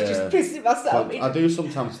 Because I was just pissing myself. Well, I do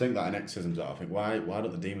sometimes think that in exorcisms, I think, why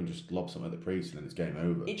don't the demon just lob something at the priest and then it's game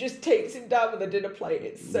over? It just takes him down with a dinner plate.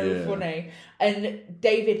 It's so funny. And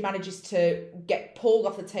David manages to get pulled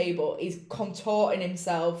off the table. He's contorting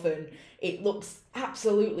himself and it looks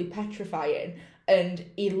absolutely petrifying. And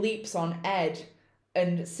he leaps on Ed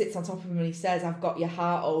and sits on top of him and he says, "I've got your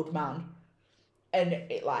heart, old man." And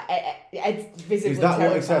it Ed's visibly Is that terrified.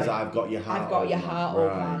 what it says? I've got your heart. I've got your heart,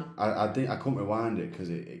 old man. I couldn't rewind it because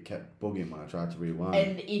it kept bugging when I tried to rewind.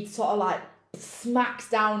 And he sort of like smacks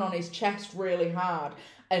down on his chest really hard,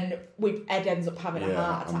 and Ed ends up having a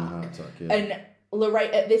heart attack. Yeah. And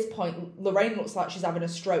Lorraine, at this point, Lorraine looks like she's having a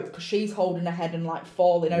stroke because she's holding her head and like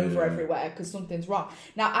falling over everywhere because something's wrong.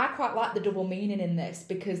 Now, I quite like the double meaning in this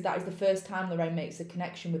because that is the first time Lorraine makes a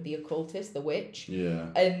connection with the occultist, the witch. Yeah.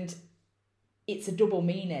 And it's a double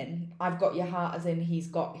meaning. I've got your heart as in he's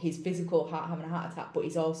got his physical heart having a heart attack, but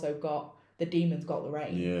he's also got, the demon's got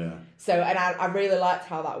Lorraine. Yeah. So, and I really liked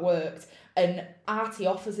how that worked. And Arnie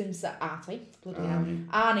offers himself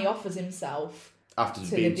After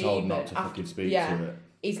to being the told demon, not to fucking speak yeah. to it.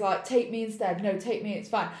 He's like, take me instead. No, take me, it's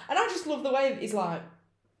fine. And I just love the way he's like,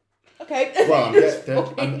 okay.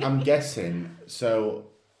 Well, I'm guessing, so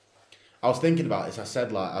I was thinking about this. I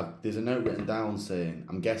said, like, there's a note written down saying,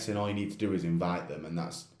 I'm guessing all you need to do is invite them, and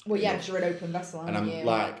that's... Well, yeah, because you're an open vessel, aren't and you?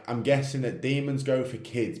 I'm guessing that demons go for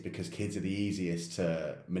kids because kids are the easiest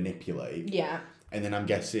to manipulate. Yeah. And then I'm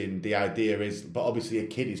guessing the idea is, but obviously a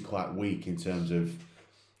kid is quite weak in terms of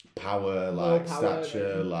power, like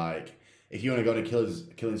stature, like if you want to go on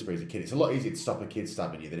a killing spree as a kid, it's a lot easier to stop a kid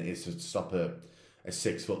stabbing you than it is to stop a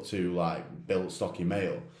 6'2" like built stocky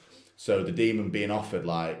male. So the demon being offered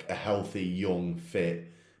like a healthy, young,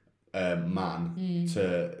 fit man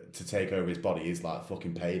to take over his body is like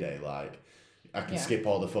fucking payday. Like I can skip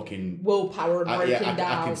all the fucking willpower and breaking down.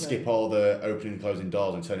 I can skip all the opening and closing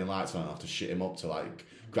doors and turning lights on. I have to shit him up to like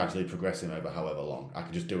gradually progress him over however long. I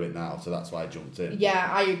can just do it now, so that's why I jumped in. Yeah,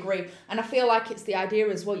 I agree, and I feel like it's the idea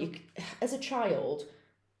as well. You, as a child,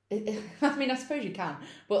 I mean, I suppose you can,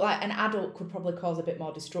 but like an adult could probably cause a bit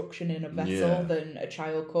more destruction in a vessel than a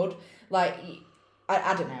child could. Like,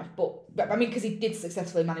 I don't know, but I mean, because he did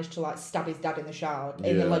successfully manage to like stab his dad in the shard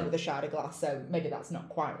in the leg with a shard of glass, so maybe that's not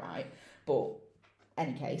quite right. But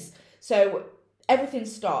any case, so everything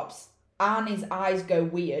stops. Arnie's eyes go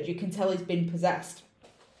weird. You can tell he's been possessed,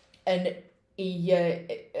 and he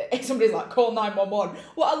somebody's like, call 911.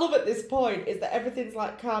 What I love at this point is that everything's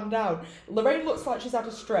like calmed down. Lorraine looks like she's had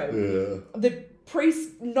a stroke. Yeah. The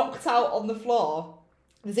priest knocked out on the floor.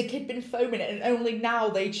 There's a kid been foaming it, and only now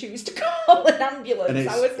they choose to call an ambulance. And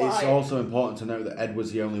it's also important to note that Ed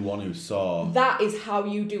was the only one who saw. That is how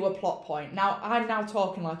you do a plot point. Now, I'm now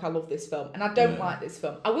talking like I love this film, and I don't like this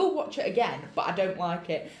film. I will watch it again, but I don't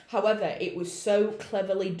like it. However, it was so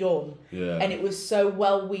cleverly done, and it was so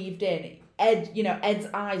well weaved in. Ed's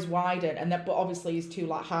eyes widen, but obviously he's too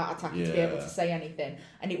like heart attacky to be able to say anything,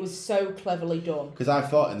 and it was so cleverly done. Because I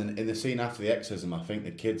thought in the scene after the exorcism, I think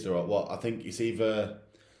the kids are I think it's either.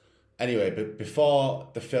 Anyway, but before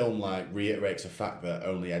the film like reiterates the fact that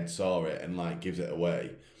only Ed saw it and like gives it away,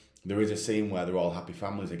 there is a scene where they're all happy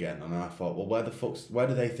families again, and I thought, well, where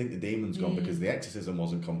do they think the demon's gone? Because the exorcism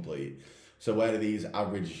wasn't complete, so where do these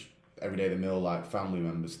average everyday the mill like family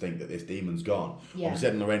members think that this demon's gone? Obviously,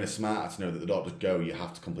 Ed and Lorraine are smarter to know that the doctors go, you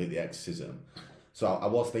have to complete the exorcism. So I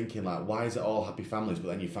was thinking, like, why is it all happy families? But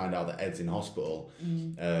then you find out that Ed's in hospital.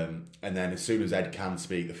 And then as soon as Ed can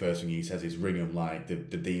speak, the first thing he says is ring him, like, the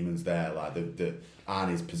demon's there, like, the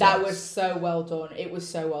Arnie's possessed. That was so well done. It was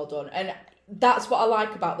so well done. And that's what I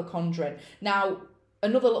like about The Conjuring. Now,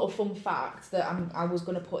 another little fun fact that I was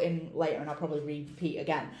going to put in later, and I'll probably repeat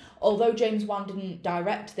again. Although James Wan didn't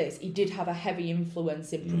direct this, he did have a heavy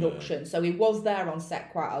influence in production. So he was there on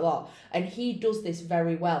set quite a lot. And he does this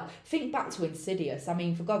very well. Think back to Insidious. I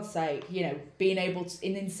mean, for God's sake, being able to,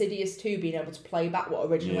 in Insidious 2, being able to play back what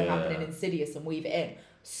originally happened in Insidious and weave it in.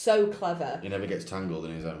 So clever. He never gets tangled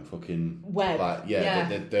in his own fucking... web. Like,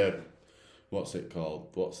 the what's it called?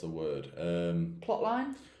 What's the word?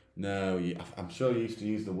 Plotline? No, I'm sure you used to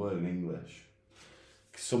use the word in English.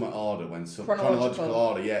 Some order, chronological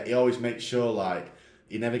order, yeah. He always makes sure, like,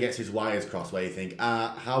 he never gets his wires crossed where you think,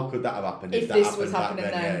 how could that have happened if that this happened was back happening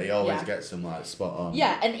then? then? Yeah, he always gets them, like, spot on.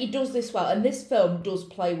 Yeah, and he does this well. And this film does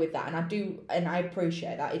play with that, and I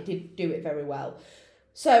appreciate that. It did do it very well.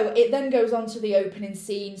 So it then goes on to the opening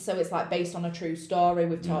scene, so it's, like, based on a true story.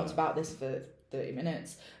 We've talked about this for 30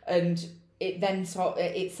 minutes. And... it then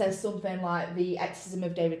it says something like the exorcism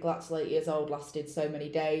of David Glatzel, 8 years old, lasted so many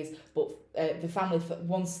days, but the family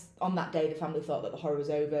once on that day the family thought that the horror was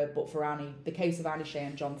over. But for the case of Annie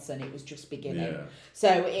Shane Johnson, it was just beginning. Yeah. So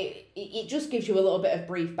it just gives you a little bit of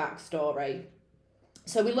brief backstory.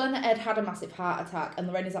 So we learn that Ed had a massive heart attack, and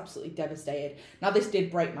Lorraine is absolutely devastated. Now this did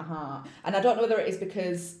break my heart, and I don't know whether it is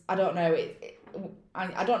because I don't know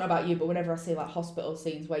I don't know about you, but whenever I see like hospital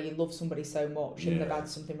scenes where you love somebody so much and they've had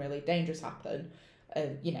something really dangerous happen,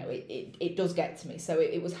 it does get to me. So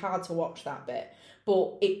it was hard to watch that bit.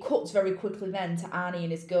 But it cuts very quickly then to Arnie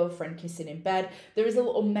and his girlfriend kissing in bed. There is a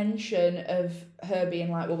little mention of her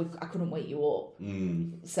being like, well, I couldn't wake you up.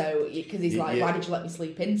 So, because he's like, why did you let me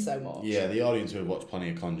sleep in so much? Yeah, the audience who have watched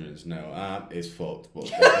plenty of Conjurings know, it's fucked. But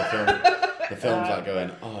the film's like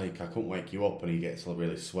going, I couldn't wake you up, and he gets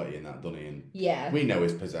really sweaty in that, doesn't he? And Yeah. we know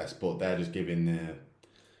he's possessed, but they're just giving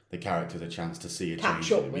the characters a chance to see a change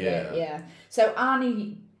Catch up in him. with it, yeah. So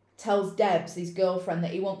Arnie tells Debs, his girlfriend,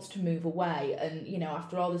 that he wants to move away, and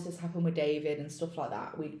after all this has happened with David and stuff like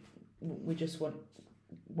that, we just want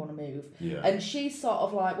to move. Yeah. And she's sort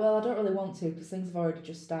of like, well, I don't really want to because things have already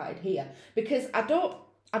just started here. Because I don't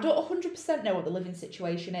 100% know what the living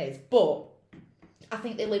situation is, but I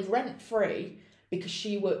think they live rent free because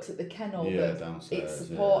she works at the kennel that downstairs, it's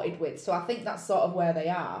supported with. So I think that's sort of where they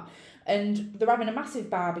are. And they're having a massive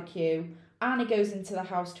barbecue. Arnie goes into the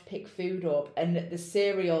house to pick food up, and the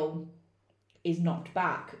cereal is knocked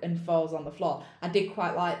back and falls on the floor. I did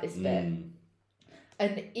quite like this bit.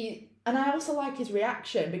 And I also like his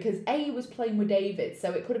reaction because he was playing with David,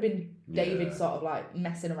 so it could have been David sort of like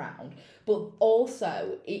messing around. But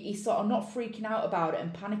also, he's sort of not freaking out about it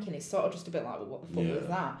and panicking. It's sort of just a bit like, well, what the fuck was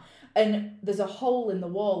that? And there's a hole in the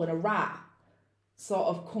wall and a rat sort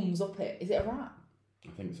of comes up it. Is it a rat?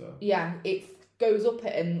 I think so. Yeah, it goes up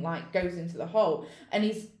it and like goes into the hole. And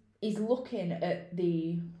he's looking at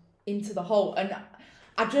into the hole, and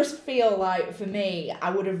I just feel like for me,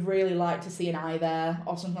 I would have really liked to see an eye there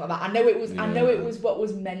or something like that. I know it was what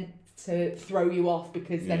was meant to throw you off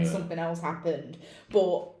because then something else happened,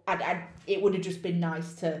 but it would have just been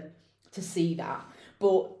nice to see that.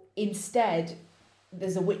 But instead,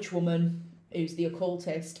 there's a witch woman who's the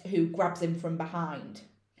occultist who grabs him from behind.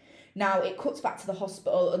 Now, it cuts back to the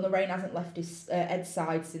hospital, and Lorraine hasn't left Ed's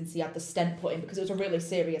side since he had the stent put in because it was a really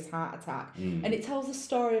serious heart attack. And it tells the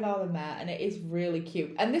story of how they met, and it is really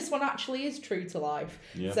cute. And this one actually is true to life.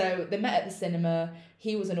 Yeah. So they met at the cinema.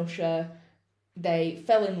 He was an usher. They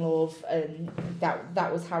fell in love, and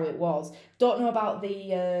that was how it was. Don't know about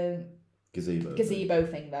the gazebo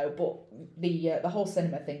thing though, but the whole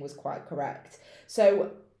cinema thing was quite correct.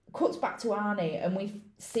 So cuts back to Arnie, and we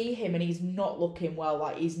see him, and he's not looking well.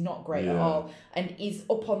 Like, he's not great at all, and he's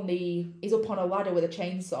up on a ladder with a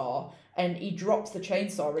chainsaw, and he drops the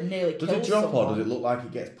chainsaw and nearly kills someone. Does it drop, or does it look like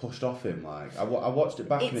it gets pushed off him? Like, I watched it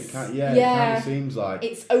back, and it kind of seems like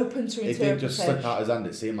it's open to interpretation. It didn't just slip out his hand.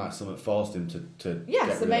 It seemed like something forced him to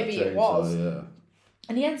so maybe it was.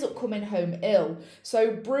 And he ends up coming home ill.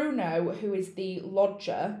 So Bruno, who is the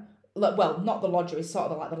lodger. Well, not the lodger, he's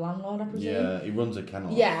sort of like the landlord, I presume. Yeah, he runs a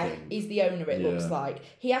kennel. Yeah, he's the owner, it looks like.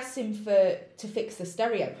 He asks him to fix the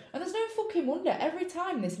stereo. And there's no fucking wonder, every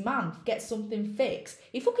time this man gets something fixed,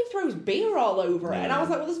 he fucking throws beer all over it. And I was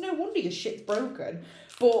like, well, there's no wonder your shit's broken.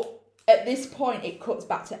 But at this point, it cuts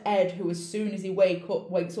back to Ed, who as soon as he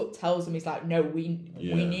wakes up, tells him, he's like, no, we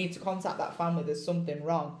need to contact that family, there's something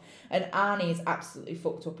wrong. And Arnie is absolutely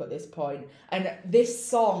fucked up at this point. And this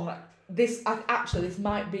song... This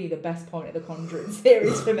might be the best point of the Conjuring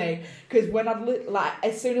series for me, because when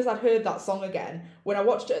as soon as I'd heard that song again, when I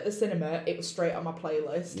watched it at the cinema, it was straight on my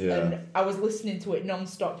playlist, and I was listening to it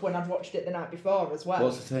non-stop when I'd watched it the night before as well.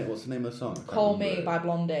 What's the name of the song? Call Me by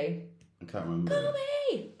Blondie. I can't remember. Call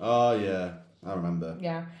Me. Oh yeah, I remember.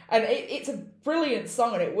 Yeah, and it's a brilliant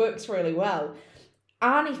song and it works really well.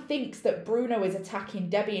 Arnie thinks that Bruno is attacking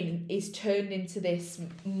Debbie and is turned into this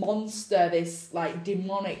monster, this like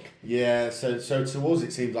demonic. Yeah, so to us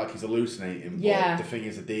it seems like he's hallucinating. Yeah. But the thing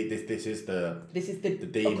is, this is the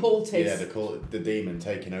demon, occultist. Yeah, the demon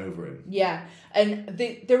taking over him. Yeah, and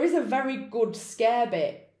there is a very good scare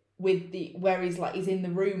bit with where he's in the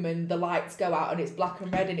room and the lights go out and it's black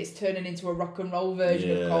and red and it's turning into a rock and roll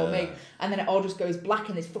version of Call Me, and then it all just goes black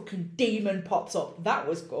and this fucking demon pops up. That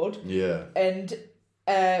was good. Yeah. And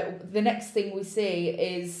the next thing we see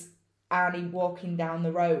is Arnie walking down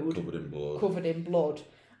the road covered in blood,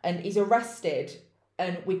 and he's arrested,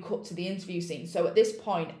 and we cut to the interview scene. So at this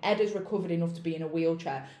point, Ed has recovered enough to be in a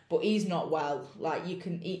wheelchair, but he's not well. Like,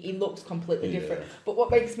 he looks completely different. But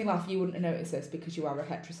what makes me laugh, you wouldn't have noticed this because you are a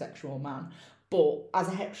heterosexual man, but as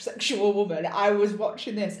a heterosexual woman, I was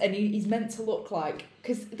watching this, and he's meant to look like,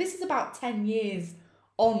 because this is about 10 years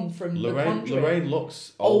on from The Conjuring. Lorraine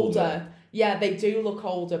looks older. Yeah, they do look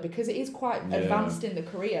older because it is quite advanced in the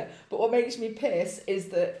career. But what makes me piss is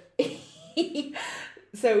that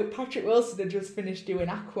so Patrick Wilson had just finished doing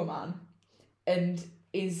Aquaman, and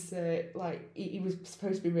is he was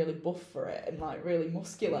supposed to be really buff for it and like really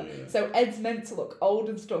muscular. Yeah. So Ed's meant to look old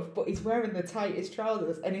and stuff, but he's wearing the tightest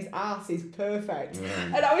trousers and his ass is perfect. Yeah.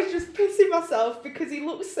 And I was just pissing myself because he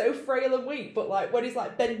looks so frail and weak. But like when he's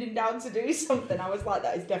like bending down to do something, I was like,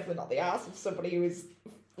 that is definitely not the ass of somebody who is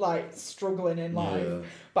like struggling in life. Yeah.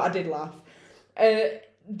 But I did laugh.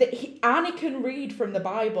 Arnie can read from the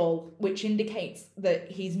Bible, which indicates that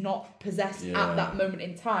he's not possessed at that moment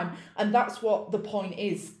in time, and that's what the point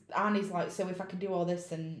is. Arnie's like, so if I can do all this,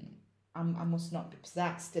 then I must not be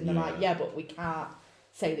possessed. And they're Yeah. like, yeah, but we can't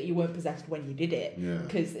say that you weren't possessed when you did it. Yeah.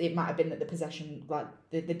 Because it might have been that the possession, like,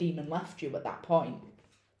 the demon left you at that point.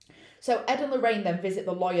 So Ed and Lorraine then visit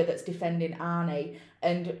the lawyer that's defending Arnie,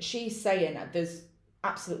 and she's saying that there's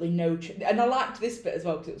absolutely no... and I liked this bit as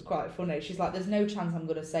well because it was quite funny. She's like, there's no chance I'm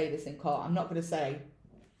going to say this in court. I'm not going to say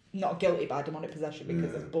not guilty by demonic possession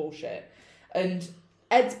because it's bullshit. And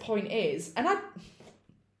Ed's point is, and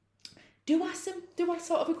do I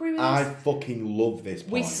sort of agree with this? I fucking love this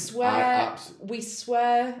point. We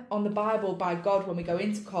swear on the Bible by God when we go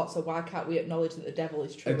into court, so why can't we acknowledge that the devil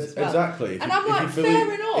is true as well? Exactly. And I'm like,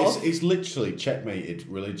 fair enough. It's literally checkmated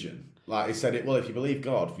religion. Like he said it. Well, if you believe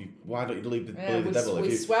God, why don't you believe the devil? We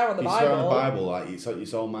If you swear on the Bible. Swear on the Bible, like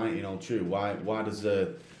it's almighty and all true. Why does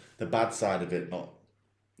the bad side of it not?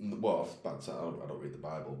 Well, bad side. I don't read the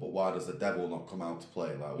Bible, but why does the devil not come out to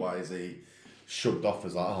play? Like, why is he shrugged off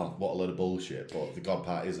as like, oh, what a load of bullshit? But the God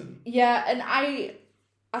part isn't. Yeah, and I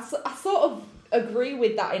sort of agree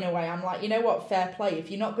with that in a way. I'm like, you know what, fair play. If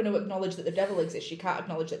you're not going to acknowledge that the devil exists, you can't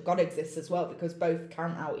acknowledge that God exists as well, because both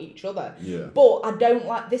count out each other. Yeah. But I don't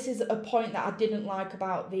like, this is a point that I didn't like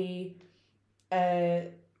about the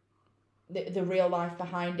real life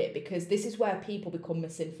behind it, because this is where people become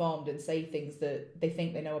misinformed and say things that they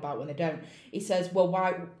think they know about when they don't. He says, well,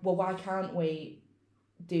 why can't we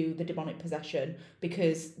do the demonic possession,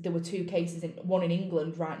 because there were 2 cases, one in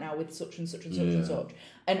England right now with such and such and such and such,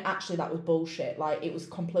 and actually that was bullshit. Like, it was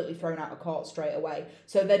completely thrown out of court straight away.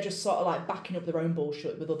 So they're just sort of like backing up their own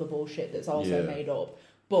bullshit with other bullshit that's also made up.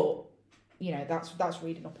 But you know, that's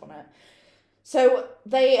reading up on it. So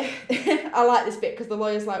I like this bit because the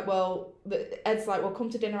lawyer's like, Ed's like, well,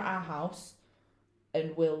 come to dinner at our house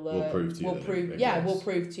and we'll prove to you we'll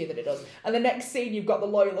prove to you that it does. And the next scene, you've got the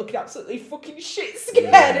lawyer looking absolutely fucking shit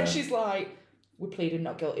scared, and she's like, we're pleading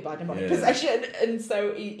not guilty by demonic possession. And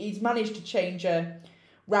so he's managed to change her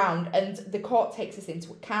round, and the court takes this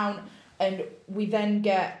into account, and we then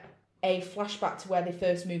get a flashback to where they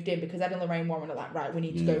first moved in, because Ed and Lorraine Warren are like, right, we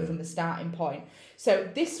need to go from the starting point. So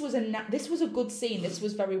this was a good scene. This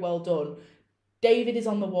was very well done. David is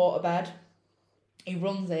on the waterbed. He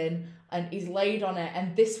runs in and he's laid on it,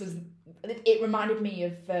 and it reminded me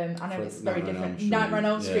of I know it's very different. Nightmare on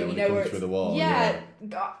Elm Street, you know, where it's through the wall.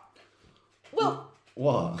 God. Well,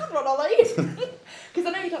 what? Good one, Ollie. Because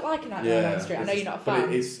I know you don't like Nightmare on Elm Street. I know you're not a fan.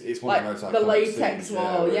 But it's one of those the latex scenes,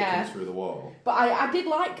 wall, where it comes through the wall. But I did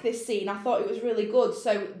like this scene. I thought it was really good.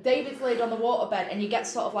 So David's laid on the waterbed, and you get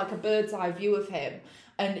sort of like a bird's eye view of him,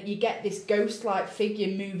 and you get this ghost-like figure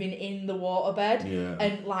moving in the waterbed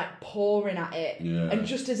and like pouring at it. Yeah. And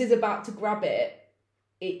just as he's about to grab it,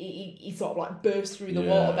 he sort of like bursts through the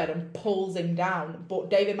waterbed and pulls him down. But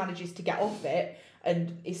David manages to get off it,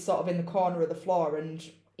 and he's sort of in the corner of the floor, and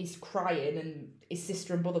he's crying, and his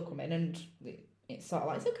sister and brother come in, and it's sort of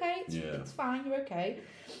like, it's okay, it's fine, you're okay.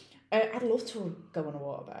 I'd love to go on a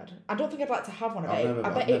waterbed. I don't think I'd like to have one of it. I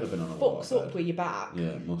bet it fucks up with your back. Yeah,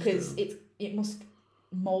 it must. Because it must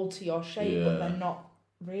mould to your shape, but they're not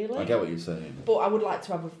really. I get what you're saying. But I would like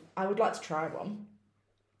to try one.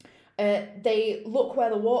 They look where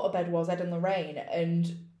the waterbed was, Ed and Lorraine,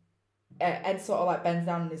 and Ed sort of like bends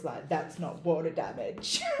down and is like, that's not water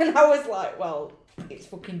damage. And I was like, well, it's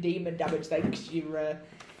fucking demon damage then, because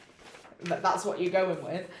that's what you're going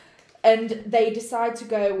with. And they decide to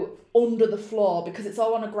go under the floor, because it's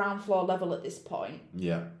all on a ground floor level at this point.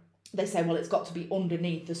 Yeah. They say, well, it's got to be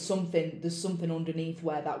underneath. There's something underneath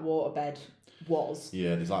where that waterbed was.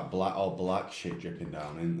 Yeah, there's like black shit dripping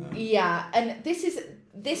down, isn't there? Yeah, and this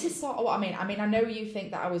is sort of what I mean. I mean, I know you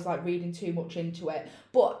think that I was like reading too much into it,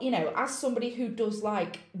 but you know, as somebody who does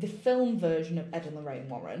like the film version of Ed and Lorraine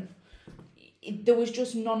Warren, there was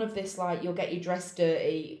just none of this like, you'll get your dress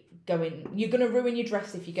dirty, you're gonna ruin your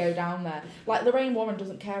dress if you go down there. Like, Lorraine Warren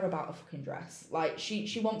doesn't care about a fucking dress. Like,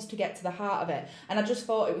 she wants to get to the heart of it. And I just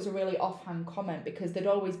thought it was a really offhand comment, because they'd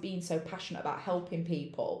always been so passionate about helping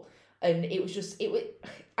people, and I just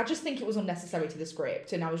think it was unnecessary to the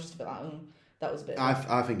script, and I was just a bit like, that was a bit.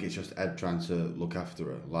 I think it's just Ed trying to look after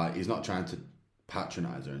her. Like, he's not trying to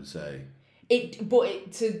patronise her and say.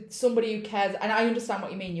 To somebody who cares, and I understand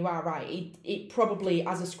what you mean. You are right. It probably,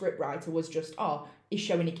 as a script writer, was just, he's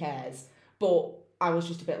showing he cares. But I was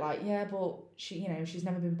just a bit like, yeah, but she's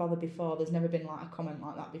never been bothered before. There's never been like a comment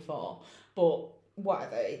like that before. But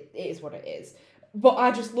whatever, it is what it is. But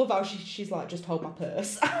I just love how she's like, just hold my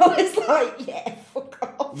purse. I was like, yeah,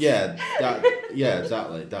 fuck off. Yeah,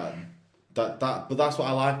 exactly. But that's what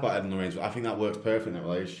I like about Ed and Lorraine. I think that works perfectly in that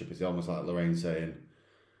relationship. It's almost like Lorraine saying,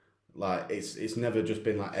 like, it's never just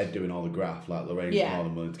been like Ed doing all the graft. Like, Lorraine's more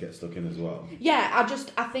than willing to get stuck in as well. Yeah,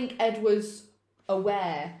 I think Ed was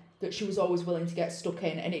aware that she was always willing to get stuck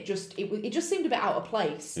in, and it just seemed a bit out of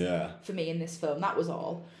place for me in this film. That was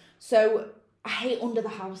all. So I hate under the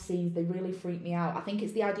house scenes. They really freak me out. I think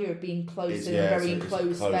it's the idea of being closed in a very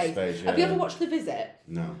enclosed space. Have you ever watched The Visit?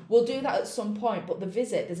 No. We'll do that at some point, but The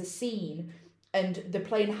Visit, there's a scene and they're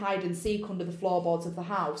playing hide and seek under the floorboards of the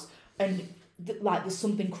house, and like there's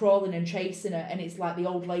something crawling and chasing her, and it's like the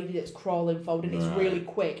old lady that's crawling forward, and it's really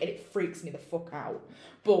quick, and it freaks me the fuck out.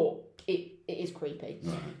 But it is creepy.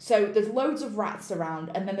 Right. So there's loads of rats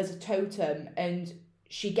around, and then there's a totem, and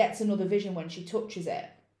she gets another vision when she touches it.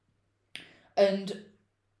 And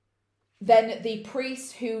then the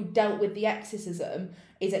priest who dealt with the exorcism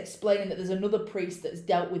is explaining that there's another priest that's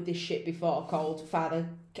dealt with this shit before called Father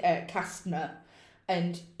Kastner,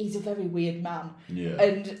 and he's a very weird man. Yeah.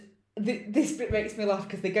 And this bit makes me laugh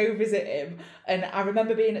because they go visit him, and I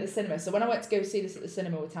remember being at the cinema. So when I went to go see this at the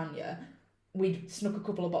cinema with Tanya, we snuck a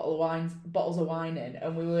couple of bottles of wine in,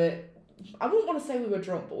 and we were, I wouldn't want to say we were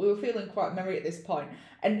drunk, but we were feeling quite merry at this point.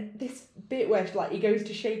 And this bit where like he goes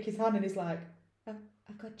to shake his hand and he's like,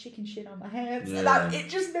 I've got chicken shit on my hands, and it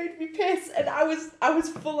just made me piss, and I was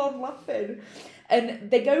full on laughing. And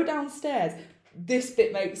they go downstairs. This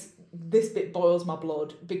bit boils my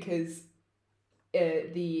blood because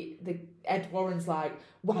the Ed Warren's like,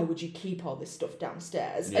 why would you keep all this stuff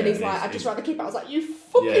downstairs? And he's like, I'd just rather keep it. I was like, you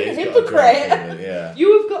fucking hypocrite.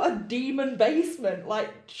 You have got a demon basement. Like,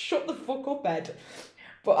 shut the fuck up, Ed.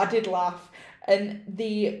 But I did laugh. And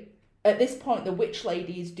at this point, the witch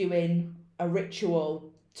lady is doing a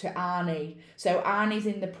ritual to Arnie. So Arnie's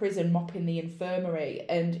in the prison mopping the infirmary,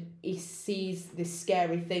 and he sees this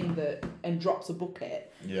scary thing and drops a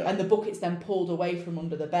bucket. Yeah. And the bucket's then pulled away from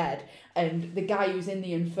under the bed. And the guy who's in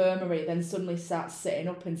the infirmary then suddenly starts sitting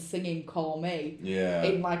up and singing Call Me. Yeah.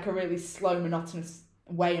 In like a really slow, monotonous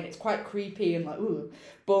way, and it's quite creepy and like, ooh.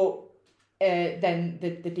 But then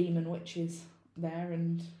the demon witch is there,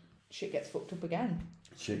 and shit gets fucked up again.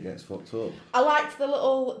 Shit gets fucked up. I liked the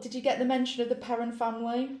little... Did you get the mention of the Perron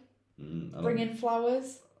family bringing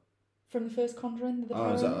flowers from the first Conjuring?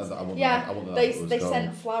 They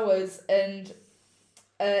sent flowers, and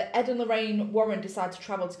Ed and Lorraine Warren decide to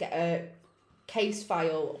travel to get a case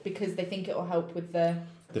file because they think it will help with the...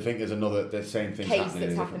 They think there's the same thing happening in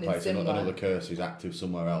a different place. Another curse is active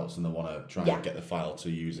somewhere else, and they want to try and get the file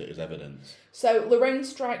to use it as evidence. So Lorraine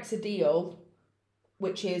strikes a deal,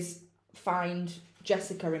 which is find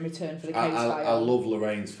Jessica in return for the case file. I love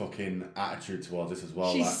Lorraine's fucking attitude towards this as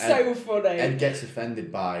well. She's so funny. Ed gets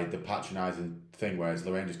offended by the patronising thing, whereas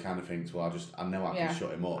Lorraine just kind of thinks, well, I know I can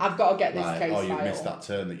shut him up. I've got to get this case file. Oh, you missed that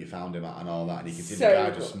turn that you found him at and all that. And you can see the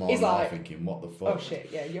guy just smiling off thinking, what the fuck? Oh shit,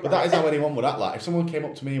 yeah, you're right. But that is how anyone would act like. If someone came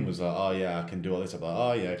up to me and was like, oh yeah, I can do all this, I'd be like,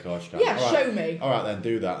 oh yeah, of course you can. Yeah, show me. Alright then,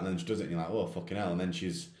 do that. And then she does it and you're like, oh fucking hell. And then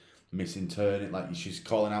she's misinterpreting, like she's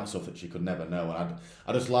calling out stuff that she could never know. And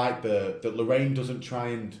I just like that Lorraine doesn't try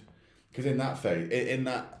and... Because in that phase, in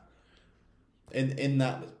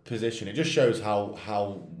that position, it just shows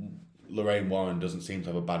how Lorraine Warren doesn't seem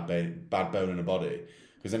to have a bad bone in her body.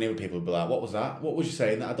 Because then other people would be like, "What was that? What was you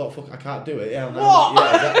saying? That I can't do it." Yeah, no,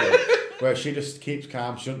 yeah, exactly. Whereas she just keeps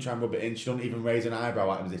calm. She doesn't try and rub it in. She doesn't even raise an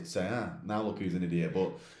eyebrow at him as if to say, now look who's an idiot.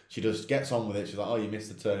 But she just gets on with it. She's like, oh, you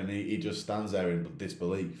missed the turn. And he just stands there in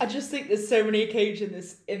disbelief. I just think there's so many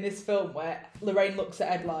occasions in this film where Lorraine looks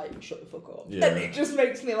at Ed like, shut the fuck up. Yeah. And it just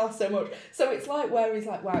makes me laugh so much. So it's like where he's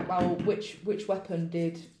like, right, well, which weapon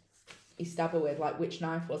did he stab her with? Like, which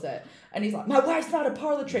knife was it? And he's like, my wife's not a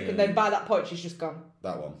parlour trick. Yeah. And then by that point, she's just gone.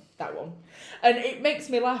 That one. And it makes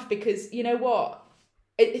me laugh because, you know what?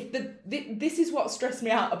 This is what stressed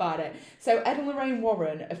me out about it. So Ed and Lorraine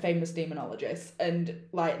Warren are famous demonologists, and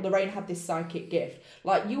like Lorraine had this psychic gift.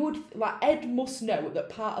 Like Ed must know that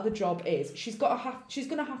part of the job is she's gonna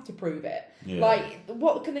have to prove it. Yeah. Like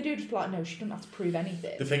what can they do? Just be like, no, she doesn't have to prove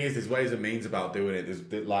anything. The thing is, there's ways and means about doing it. There's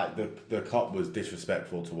the cop was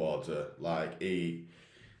disrespectful towards her. Like the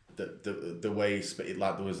way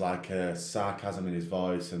there was like a sarcasm in his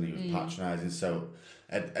voice, and he was patronising. So.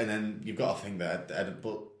 And then you've got to think that Ed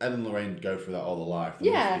and Lorraine go through that all their life. They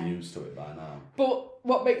must be used to it by now. But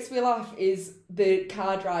what makes me laugh is the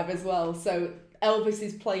car drive as well. So Elvis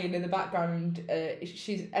is playing in the background.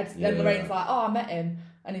 And Lorraine's like, oh, I met him.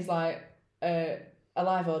 And he's like,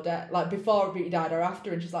 alive or dead? Like, before he died or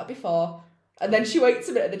after? And she's like, before. And then she waits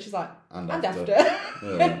a bit and then she's like, and after.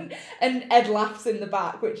 Yeah. and Ed laughs in the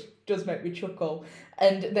back, which does make me chuckle.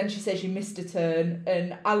 And then she says, you missed a turn.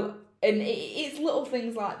 And it's little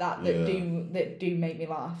things like that do make me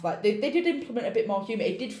laugh. Like they did implement a bit more humour.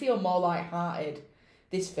 It did feel more light-hearted,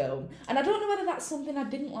 this film. And I don't know whether that's something I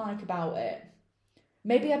didn't like about it.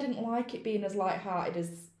 Maybe I didn't like it being as light-hearted as...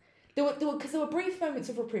 There were brief moments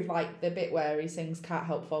of reprieve, like the bit where he sings "Can't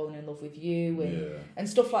Help Falling in Love with You" and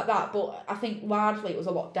stuff like that. But I think largely it was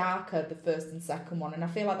a lot darker, the first and second one, and I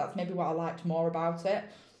feel like that's maybe what I liked more about it.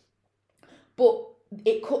 But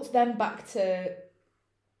it cuts them back to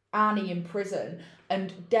Arnie in prison,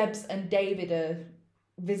 and Debs and David are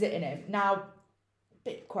visiting him now.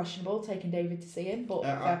 Bit questionable taking David to see him, but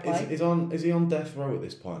fair play. Is he on death row at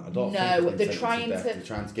this point? I don't think he's they're trying to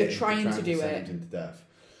do it. Sentence him to death.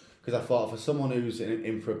 Because I thought for someone who's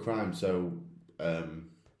in for a crime, so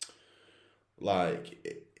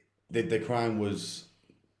the crime was,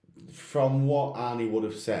 from what Arnie would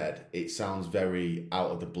have said, it sounds very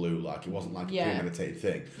out of the blue. Like it wasn't like a premeditated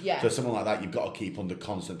thing. Yeah. So someone like that, you've got to keep under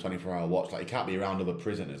constant 24-hour watch. Like you can't be around other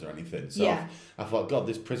prisoners or anything. So I thought, God,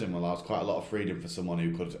 this prison allows quite a lot of freedom for someone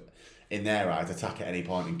who could, in their eyes, attack at any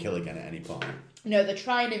point and kill again at any point. No, they're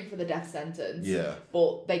trying him for the death sentence. Yeah.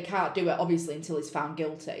 But they can't do it, obviously, until he's found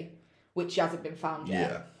guilty, which hasn't been found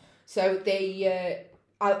yet. Yeah. So they...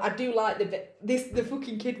 I do like the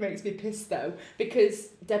fucking kid makes me pissed, though, because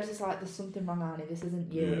Debs is like, there's something wrong, Arnie, this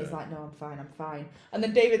isn't you. And he's like, no, I'm fine. And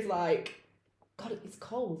then David's like, God, it's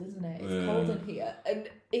cold, isn't it? It's cold in here. And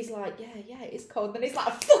he's like, yeah, it's cold. And then he's like,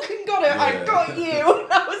 I fucking got it, I got you.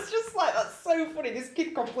 And I was just like, that's so funny. This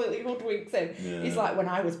kid completely hoodwinks him. Yeah. He's like, when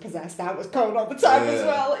I was possessed, I was cold all the time as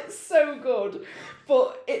well. It's so good.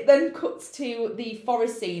 But it then cuts to the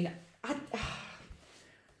forest scene.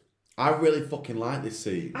 I really fucking like this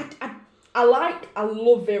scene. I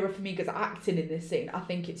love Vera Farmiga's acting in this scene. I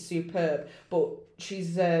think it's superb. But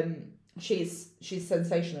she's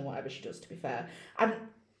sensational in whatever she does, to be fair. And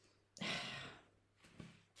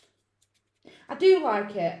I do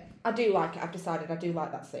like it. I've decided I do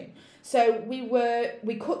like that scene. So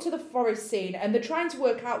we cut to the forest scene, and they're trying to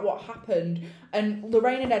work out what happened, and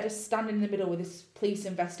Lorraine and Ed are standing in the middle with this police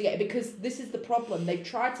investigator, because this is the problem. They've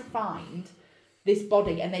tried to find this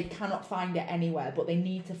body and they cannot find it anywhere, but they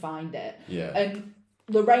need to find it. Yeah. And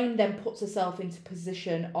Lorraine then puts herself into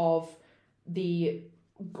position of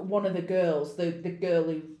one of the girls, the girl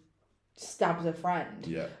who stabs her friend.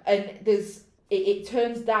 Yeah. And it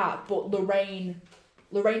turns dark, but Lorraine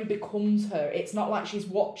becomes her. It's not like she's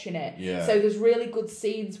watching it. Yeah. So there's really good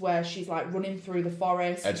scenes where she's like running through the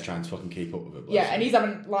forest. Ed's trying to fucking keep up with it. Yeah, and he's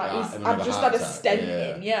having I've just had a stent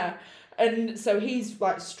in, yeah. And so he's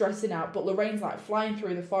like stressing out, but Lorraine's like flying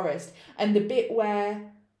through the forest, and the bit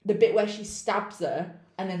where she stabs her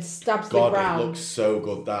and then stabs the ground. God, it looks so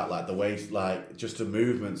good, that, like, the way, like, just the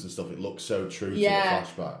movements and stuff, it looks so true to the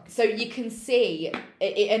flashback. So you can see,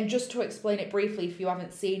 and just to explain it briefly if you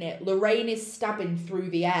haven't seen it, Lorraine is stabbing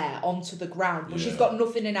through the air onto the ground, but she's got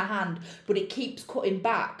nothing in her hand, but it keeps cutting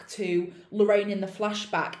back to Lorraine in the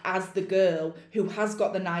flashback as the girl who has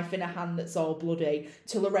got the knife in her hand that's all bloody,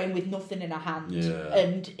 to Lorraine with nothing in her hand. Yeah.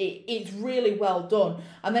 And it's really well done.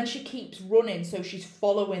 And then she keeps running, so she's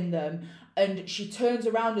following them. And she turns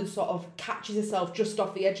around and sort of catches herself just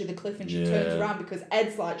off the edge of the cliff, and she turns around because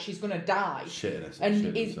Ed's like, she's gonna die.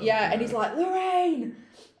 And he's like, Lorraine!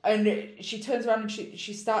 And she turns around and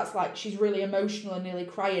she starts like, she's really emotional and nearly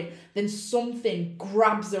crying. Then something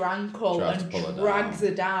grabs her ankle and drags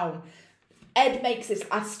her down. Ed makes this,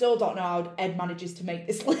 I still don't know how Ed manages to make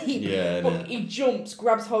this leap. But he jumps,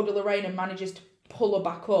 grabs hold of Lorraine and manages to pull her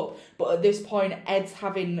back up. But at this point, Ed's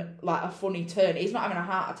having like a funny turn. He's not having a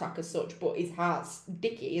heart attack as such, but his heart's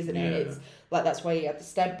dicky, isn't it? It's like, that's why he had the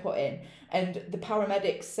stent put in. And the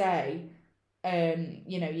paramedics say,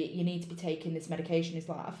 you need to be taking this medication. He's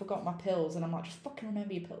like, I forgot my pills. And I'm like, just fucking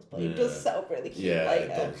remember your pills, but it does set up really cute later.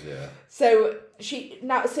 It does, yeah.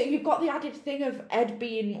 So you've got the added thing of Ed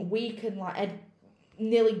being weak and like Ed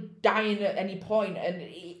nearly dying at any point, and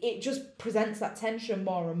it just presents that tension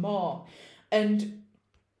more and more. And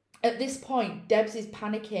at this point, Debs is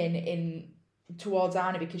panicking towards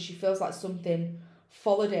Arnie because she feels like something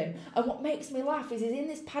followed him. And what makes me laugh is he's in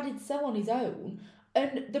this padded cell on his own,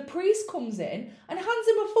 and the priest comes in and hands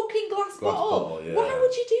him a fucking glass bottle. Yeah. Why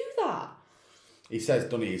would you do that? He says,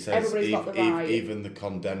 doesn't he? He says, everybody's got the right. Even the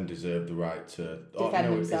condemned deserve the right to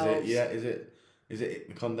defend themselves. Is it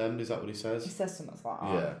the condemned? Is that what he says? He says something like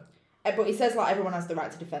that. Yeah. But he says like everyone has the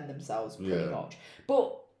right to defend themselves, pretty much.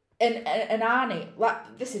 But and Arnie,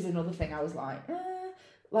 like, this is another thing I was like,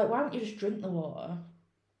 why don't you just drink the water,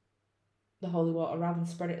 the holy water, rather than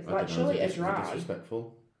spread it? Like, surely it's dry.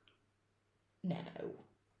 Disrespectful. No.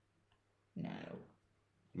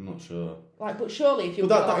 I'm not sure. Like, but surely if you're.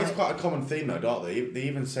 But that is quite a common theme, though, don't they? They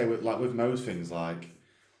even say with most things, like,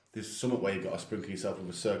 there's something where you've got to sprinkle yourself with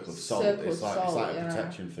a circle of salt. It's like a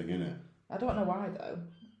protection thing, isn't it? I don't know why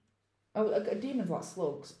though. Demons like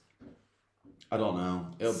slugs. I don't know.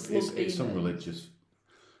 It's some religious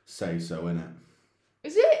say so, innit?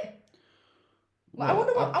 Is it? Well,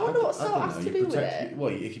 Well, I wonder what I salt don't has know, to you do with protect- it.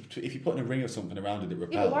 Well, if you're putting a ring of something around it, it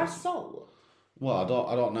repels. Yeah, but why salt? Well,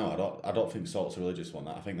 I don't know. I don't think salt's a religious one.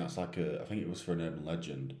 I think that's like I think it was for an urban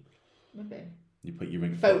legend. Maybe. You put your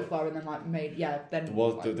ring. Folklore and then like made then.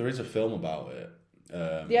 There is a film about it.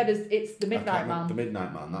 Yeah, it's the I Midnight can't remember- Man. The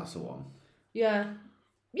Midnight Man. That's the one. Yeah,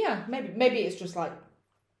 maybe it's just like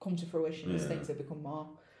come to fruition as Yeah. things have become more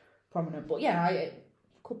prominent. But yeah, it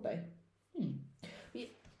could be.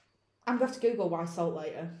 I'm going to have to Google why salt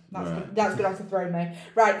later. That's Right. that's going to have to throw me.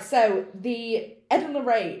 Right, so the Ed and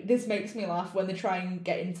Lorraine, this makes me laugh when they try and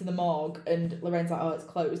get into the morgue and Lorraine's like, oh, it's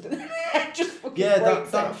closed. And it just fucking Yeah, breaks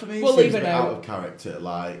that it. for me We'll seems leave a it bit out. out of character.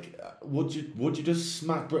 Like, would you just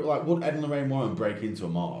smack like would Ed and Lorraine Warren break into a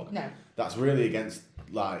morgue? No. That's really against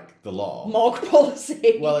like the law. Morgue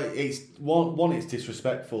policy. Well, it's one. It's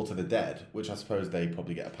disrespectful to the dead, which I suppose they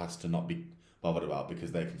probably get a pass to not be bothered about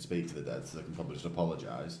because they can speak to the dead, so they can probably just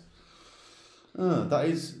apologise. That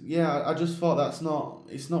is, yeah. I just thought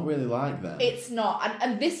it's not really like that. It's not,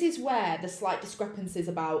 and this is where the slight discrepancies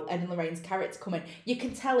about Ed and Lorraine's character come in. You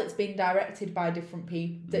can tell it's been directed by different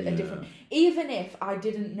people, different. Even if I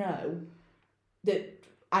didn't know that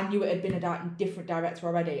I knew it had been a different director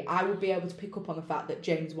already, I would be able to pick up on the fact that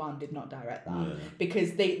James Wan did not direct that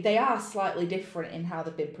because they are slightly different in how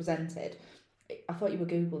they've been presented. I thought you were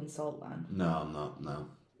Googling Salt then. No, I'm not. No.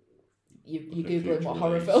 You're Okay, Googling what future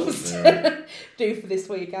horror releases, films yeah. do for this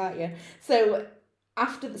week, aren't you? So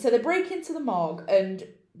they break into the morgue and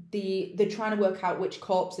they're trying to work out which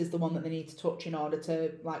corpse is the one that they need to touch in order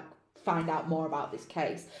to like find out more about this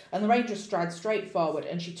case. And Lorraine just strides straight forward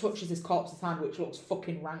and she touches this corpse's hand, which looks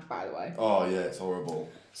fucking rank, by the way. Oh yeah, it's horrible.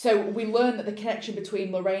 So we learn that the connection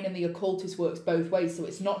between Lorraine and the occultist works both ways. So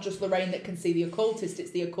it's not just Lorraine that can see the occultist;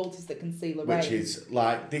 it's the occultist that can see Lorraine. Which is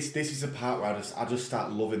like this is a part where I just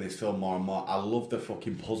start loving this film more and more. I love the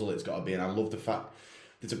fucking puzzle it's got to be, and I love the fact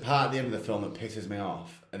there's a part at the end of the film that pisses me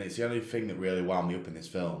off, and it's the only thing that really wound me up in this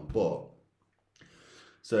film. But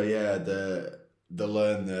so yeah, the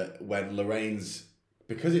learn that when Lorraine's,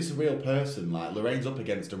 because it's a real person, like Lorraine's up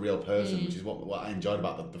against a real person, which is what I enjoyed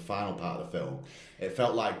about the final part of the film. It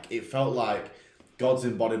felt like God's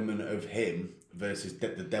embodiment of him versus the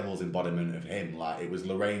devil's embodiment of him. Like it was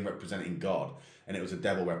Lorraine representing God, and it was a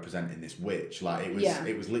devil representing this witch. Like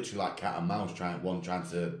it was literally like cat and mouse trying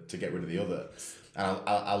to get rid of the other. And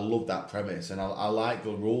I love that premise, and I like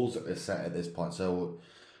the rules that they're set at this point. So,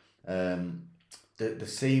 the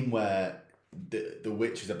scene where the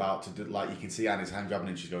witch is about to do, like you can see Annie's hand grabbing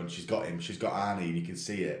him, she's got him, she's got Annie, and you can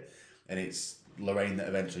see it, and it's Lorraine that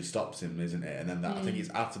eventually stops him, isn't it? And then I think it's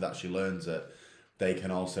after that she learns that they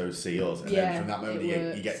can also see us, and then from that moment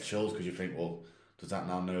you get chills because you think, well, does that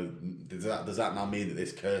now mean that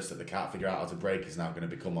this curse that they can't figure out how to break is now going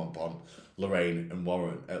to become upon Lorraine and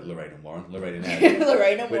Ed, Lorraine and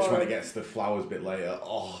which Warren. when it gets to the flowers bit later,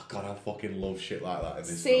 oh god, I fucking love shit like that in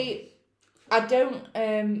this film. I don't.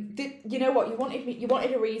 You know what? You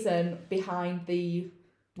wanted a reason behind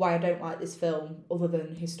why I don't like this film, other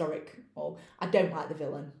than historic. Or I don't like the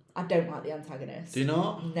villain. I don't like the antagonist. Do you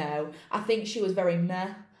not? No, I think she was very meh.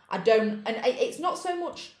 I don't, and it's not so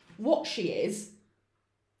much what she is.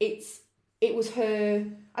 It was her.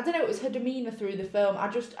 I don't know. It was her demeanor through the film.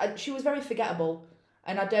 She was very forgettable,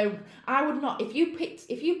 and I would not. If you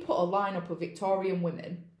put a lineup of Victorian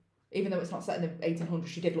women. Even though it's not set in the 1800s,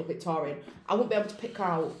 she did look Victorian. I wouldn't be able to pick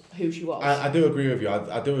out who she was. I do agree with you.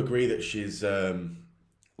 I do agree that she's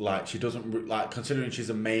like she doesn't like considering she's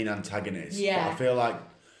a main antagonist. Yeah. But I feel like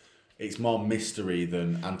it's more mystery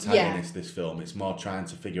than antagonist. This film, it's more trying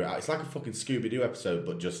to figure it out. It's like a fucking Scooby-Doo episode,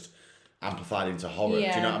 but just amplified into horror.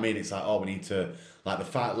 Yeah. Do you know what I mean? It's like, oh, we need to like the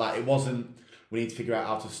fact like it wasn't. We need to figure out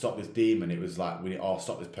how to stop this demon. It was like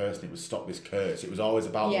stop this person. It was stop this curse. It was always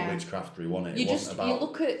about the witchcraftery, wasn't it?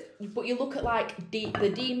 You look at like the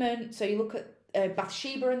demon. So you look at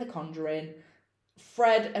Bathsheba in The Conjuring,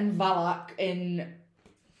 Fred and Valak in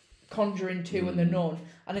Conjuring 2 and The Nun,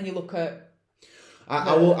 and then you look at.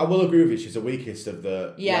 I will agree with you. She's the weakest of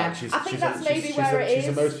the. Yeah, like, I think that's maybe where it is.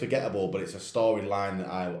 She's the most forgettable, but it's a storyline that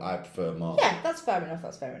I prefer more. Yeah, that's fair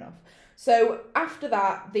enough. So after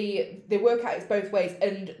that, they work out it's both ways,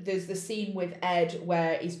 and there's the scene with Ed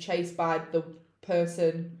where he's chased by the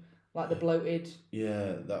person, like the bloated.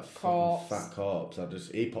 Yeah, that corpse. fat corpse.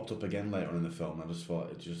 He popped up again later on in the film. And I just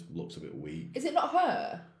thought it just looks a bit weak. Is it not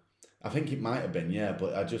her? I think it might have been, yeah,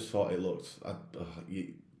 but I just thought it looked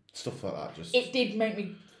stuff like that. Just it did make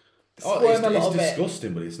me squirm a little bit. It's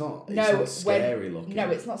disgusting, but it's not scary looking. No,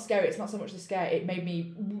 it's not scary. It's not so much the scare. It made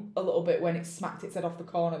me a little bit when it smacked its head off the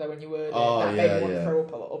corner though when you heard it. Oh, That made me want to throw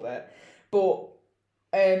up a little bit. But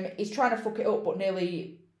is trying to fuck it up, but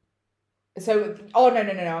nearly. So, no,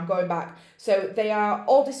 I'm going back. So they are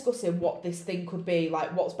all discussing what this thing could be,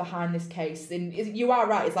 like what's behind this case. And you are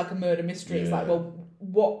right, it's like a murder mystery. It's like, well,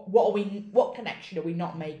 what connection are we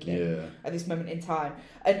not making at this moment in time?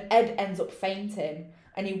 And Ed ends up fainting,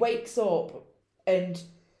 and he wakes up, and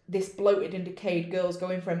this bloated and decayed girl's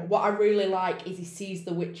going for him. What I really like is he sees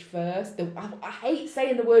the witch first. I hate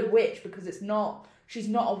saying the word witch because she's not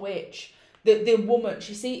a witch. The woman,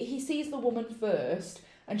 he sees the woman first.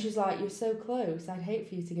 And she's like, you're so close, I'd hate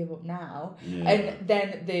for you to give up now. Yeah. And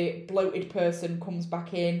then the bloated person comes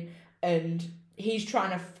back in and he's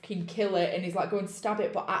trying to fucking kill it and he's like going to stab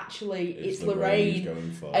it, but actually it's Lorraine.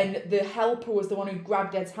 And the helper was the one who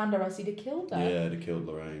grabbed Ed's hand or else he'd have killed her. Yeah, they killed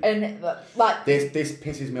Lorraine. And like this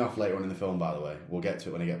pisses me off later on in the film, by the way. We'll get to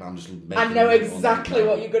it when I get back. I'm just making I know exactly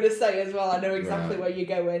what you're going to say as well. I know exactly where you're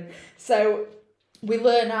going. So we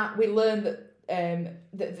learn that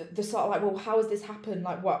the sort of like, well, how has this happened?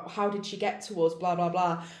 Like, how did she get to us? Blah, blah,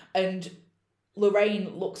 blah. And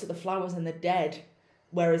Lorraine looks at the flowers and they're dead,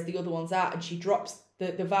 whereas the other one's out, and she drops,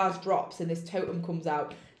 the vase drops and this totem comes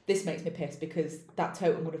out. This makes me pissed because that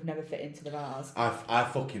totem would have never fit into the vase. I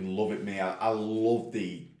fucking love it, me. I love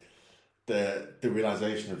the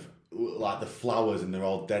realisation of like the flowers and they're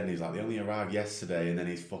all dead and he's like, they only arrived yesterday, and then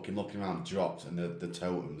he's fucking looking around, dropped, and the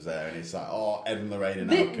totem's there, and it's like, oh, Ed and Lorraine are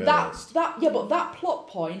now cursed. But that plot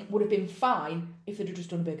point would have been fine if they'd have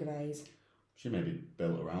just done a bigger vase. She maybe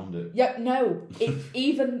built around it. Yeah, no.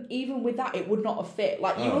 Even with that, it would not have fit.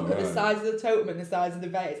 Like, you look at the size of the totem and the size of the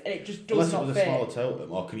vase, and it just does not fit. Unless it was a smaller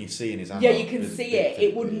totem, or can you see in his hand? Yeah, you can see it.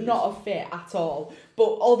 It would not have fit at all. But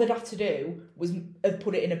all they'd have to do was have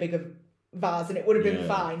put it in a bigger vase and it would have been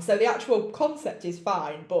fine. So the actual concept is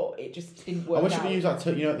fine, but it just didn't work out. I wish they'd used that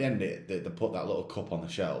totem. You know, at the end, they put that little cup on the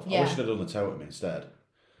shelf. I wish they'd done the totem instead.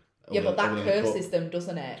 Yeah, but that curses them,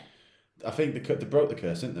 doesn't it? I think they broke the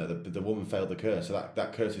curse, didn't they? The woman failed the curse, so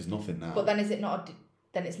that curse is nothing now. But then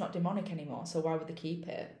then it's not demonic anymore, so why would they keep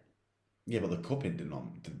it? Yeah, but the cup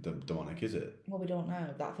isn't demonic, is it? Well, we don't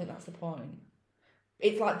know. I think that's the point.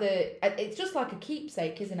 It's like it's just like a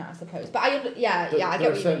keepsake, isn't it? I suppose. But I get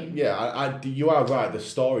what you mean. Yeah, you are right. The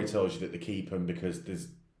story tells you that they keep them because there's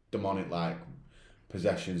demonic like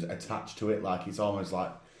possessions attached to it. Like it's almost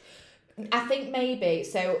like. I think maybe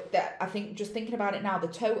so. I think just thinking about it now, the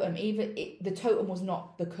totem, the totem was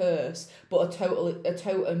not the curse, but a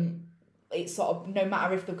totem. It's sort of, no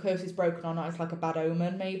matter if the curse is broken or not, it's like a bad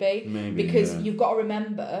omen, maybe because you've got to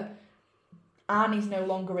remember, Arnie's no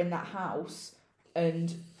longer in that house.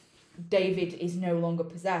 And David is no longer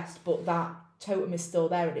possessed, but that totem is still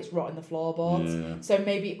there and it's rotting the floorboards. Yeah. So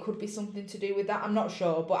maybe it could be something to do with that. I'm not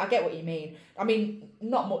sure, but I get what you mean. I mean,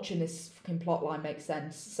 not much in this fucking plot line makes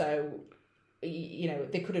sense. So, you know,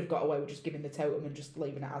 they could have got away with just giving the totem and just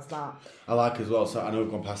leaving it as that. I like as well, so I know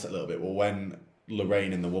we've gone past it a little bit, but when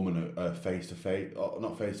Lorraine and the woman are face to face, or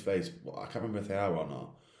not face to face, I can't remember if they are or not.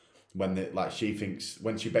 When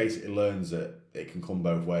she basically learns that it can come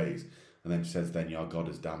both ways. And then she says, then your God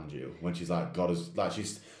has damned you. When she's like,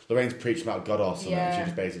 Lorraine's preaching about God or something, and she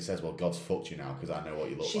just basically says, well, God's fucked you now because I know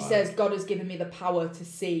what you look like. She says, God has given me the power to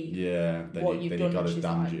see what you've done. God has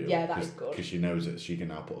damned you. Yeah, that is good. Because she knows that she can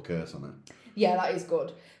now put a curse on it. Yeah, that is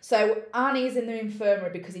good. So Arnie is in the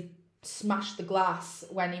infirmary because he smashed the glass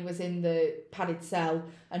when he was in the padded cell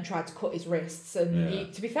and tried to cut his wrists.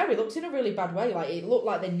 And to be fair, he looks in a really bad way. Like, it looked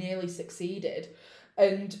like they nearly succeeded.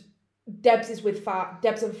 And Debs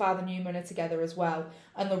and Father Newman are together as well,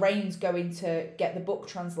 and Lorraine's going to get the book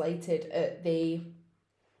translated at the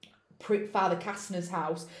Father Kastner's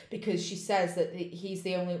house because she says that he's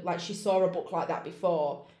the only, like, she saw a book like that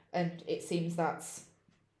before, and it seems that's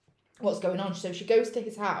what's going on. So she goes to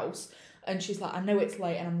his house and she's like, I know it's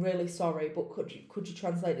late and I'm really sorry, but could you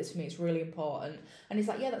translate this for me? It's really important. And he's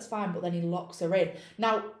like, yeah, that's fine. But then he locks her in.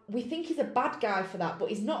 Now, we think he's a bad guy for that, but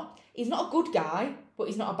he's not a good guy, but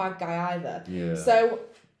he's not a bad guy either. Yeah. So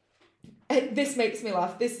this makes me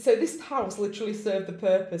laugh. This house literally served the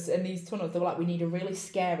purpose, and these tunnels, they were like, we need a really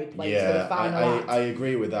scary place for the final act. I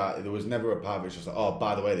agree with that. There was never a part of it's just like, oh,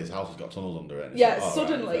 by the way, this house has got tunnels under it.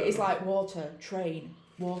 Suddenly it's like water, train,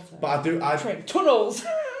 water. But train, tunnels.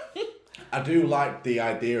 I do like the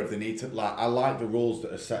idea of the need to, like, I like the rules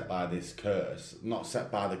that are set by this curse. Not set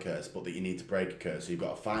by the curse, but that you need to break a curse. So you've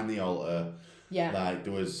got to find the altar. Yeah. Like,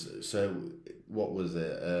 there was, so, what was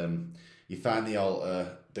it? You find the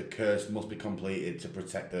altar, the curse must be completed to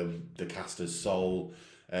protect the caster's soul.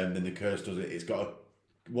 Then the curse does it. It's got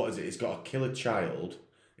to, what is it? It's got to kill a child.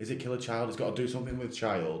 Is it kill a child? It's got to do something with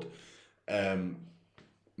child.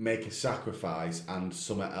 make a sacrifice and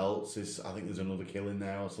something else is, I think there's another kill in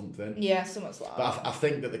there or something. Yeah, something like that. But I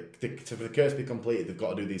think that for the curse to be completed, they've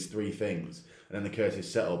got to do these 3 things, and then the curse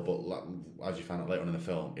is settled. But like, as you find out later on in the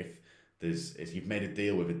film, if you've made a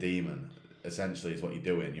deal with a demon, essentially is what you're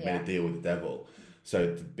doing. You've made a deal with the devil.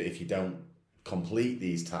 So if you don't complete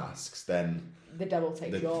these tasks, then the devil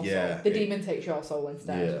takes your soul. yeah, The demon takes your soul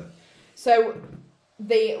instead. Yeah. So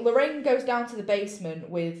Lorraine goes down to the basement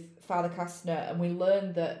with Father Castner, and we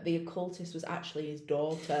learn that the occultist was actually his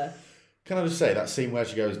daughter. Can I just say that scene where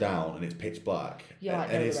she goes down and it's pitch black? You're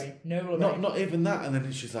like, no Lorraine. Not even that, and then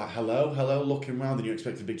she's like, hello, looking around, and you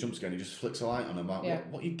expect a big jump scare, and he just flicks a light on her. I'm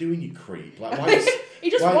like, what are you doing, you creep? Like, why? He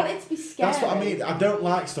just wanted to be scared. That's what I mean. I don't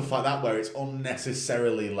like stuff like that where it's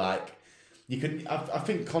unnecessarily like. You can. I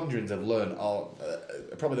think Conjurings have learned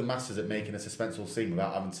probably the masters at making a suspenseful scene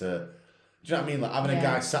without having to. Do you know what I mean? Like having a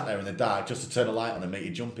guy sat there in the dark just to turn a light on and make you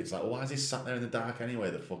jump. It's like, well, why is he sat there in the dark anyway?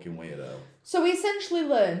 The fucking weirdo. So we essentially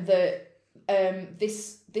learned that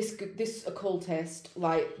this occultist,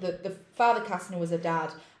 like the Father Castner was a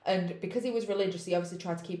dad, and because he was religious, he obviously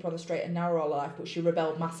tried to keep her on the straight and narrow all life, but she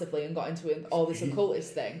rebelled massively and got into all this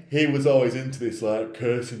occultist thing. He was always into this like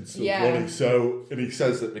cursing stuff, wasn't he? So, and he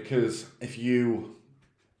says that because if you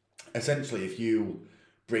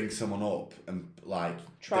bring someone up and like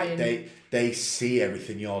they see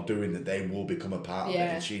everything you're doing, that they will become a part of it,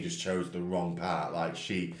 and she just chose the wrong part. Like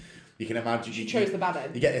you can imagine she chose the bad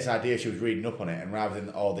end. You get this idea she was reading up on it, and rather than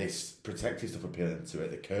all this protective stuff appealing to it,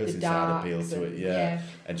 the cursing side appealed to it.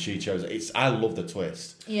 And she chose it. I love the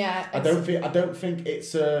twist. Yeah, I don't think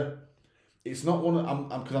it's not one.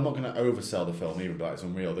 Because I'm not going to oversell the film either, but it's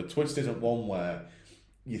unreal. The twist isn't one where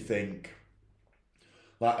you think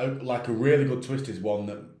like a really good twist is one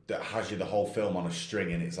that has you the whole film on a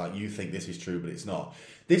string, and it's like you think this is true, but it's not.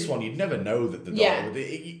 This one, you'd never know that the daughter...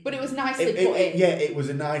 but it was nicely put in. Yeah, it was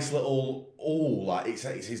a nice little... like, it's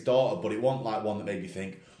his daughter, but it wasn't like one that made you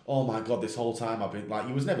think, oh my God, this whole time I've been... Like,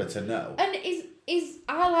 you was never to know. And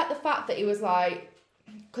I like the fact that he was like...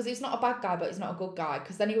 Because he's not a bad guy, but he's not a good guy.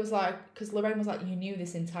 Because then he was like... Because Lorraine was like, you knew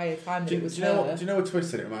this entire time that it was her. Do you know a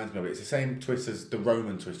twist that it reminds me of? It's the same twist as the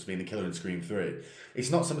Roman twist of being the killer in Scream 3.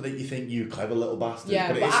 It's not something that you think, you clever little bastard.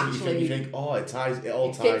 Yeah, but it is something you think, oh, it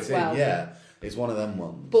all ties in. Well. Yeah. It's one of them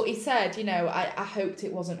ones. But he said, I hoped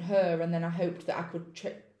it wasn't her, and then I hoped that I could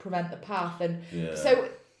prevent the path. And so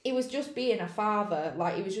he was just being a father.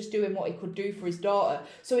 Like, he was just doing what he could do for his daughter.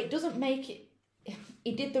 So it doesn't make it...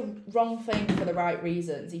 He did the wrong thing for the right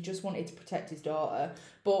reasons. He just wanted to protect his daughter.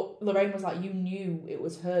 But Lorraine was like, you knew it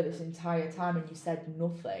was her this entire time and you said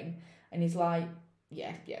nothing. And he's like,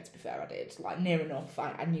 yeah, to be fair, I did. Like, near enough.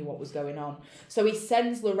 I knew what was going on. So he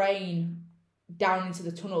sends Lorraine down into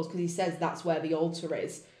the tunnels because he says that's where the altar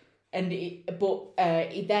is. And he's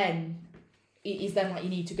then like, you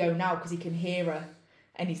need to go now because he can hear her.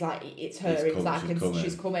 And he's like, it's her.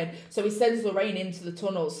 She's coming. So he sends Lorraine into the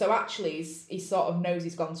tunnels. So actually, he sort of knows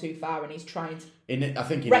he's gone too far, and he's trying to I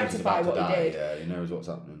think he rectify what he did. Yeah, he knows what's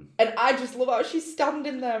happening. And I just love how she's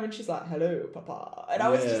standing there, and she's like, "Hello, Papa." And I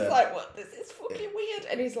was just like, "What? This is fucking weird."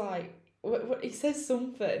 And he's like, "What?" He says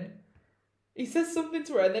something. He says something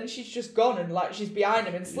to her, and then she's just gone, and like she's behind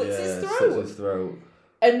him and slits his throat.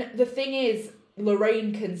 And the thing is,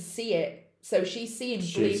 Lorraine can see it. So she's seeing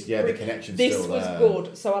bleed. Yeah, the connection's this still was there.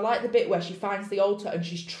 good. So I like the bit where she finds the altar and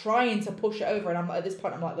she's trying to push it over. And at this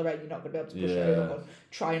point, I'm like, Lorraine, you're not going to be able to push it over.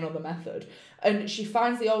 Try another method. And she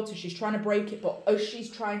finds the altar. She's trying to break it, but as she's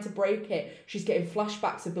trying to break it, she's getting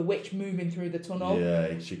flashbacks of the witch moving through the tunnel.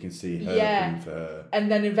 Yeah, she can see her. For her. And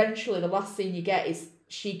then eventually, the last scene you get is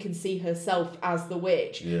she can see herself as the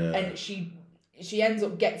witch. Yeah. And she ends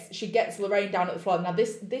up gets Lorraine down at the floor. Now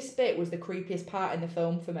this bit was the creepiest part in the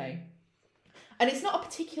film for me. And it's not a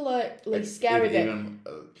particularly scary bit.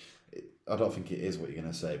 I don't think it is what you're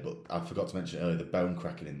going to say, but I forgot to mention earlier the bone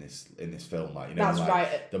cracking in this film. Like, that's like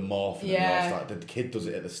right. The morphing. Yeah. Like, the kid does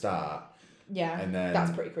it at the start. Yeah. And then that's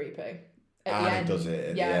pretty creepy. Annie does it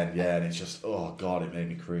at the end. Yeah, and it's just, oh God, it made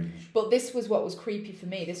me cringe. But this was what was creepy for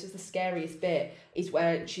me. This was the scariest bit, is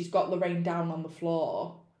where she's got Lorraine down on the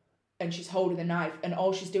floor and she's holding the knife and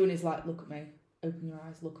all she's doing is like, look at me. Open your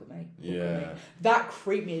eyes, look at me. Look at me. That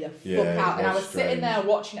creeped me the fuck out. And I was sitting there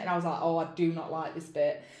watching it and I was like, oh, I do not like this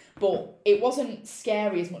bit. But it wasn't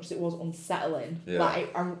scary as much as it was unsettling. Yeah. Like,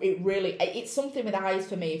 it's something with eyes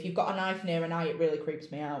for me. If you've got a knife near an eye, it really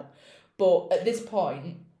creeps me out. But at this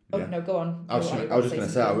point... Oh, no, go on. I was just going to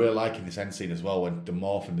say, I really like in this end scene as well, when the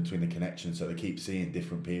morphing between the connections, so they keep seeing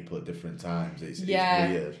different people at different times. It's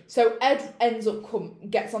weird. So Ed ends up,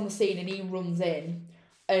 gets on the scene and he runs in.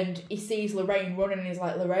 and he sees Lorraine running, and he's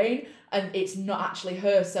like, Lorraine, and it's not actually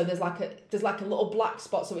her. So there's like a little black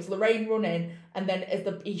spot. So it's Lorraine running, and then as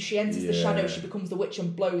she enters the shadow, she becomes the witch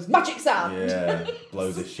and blows magic sound. Yeah,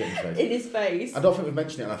 blows his shit in his face. In his face. I don't think we've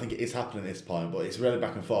mentioned it, and I think it is happening at this point, but it's really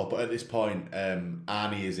back and forth. But at this point,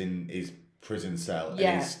 Arnie is in his prison cell.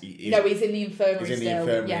 Yeah. And he's in the infirmary. He's in the still.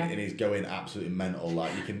 infirmary, yeah. and he's going absolutely mental.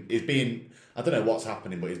 Like he's being. I don't know what's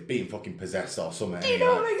happening, but he's being fucking possessed or something. Do you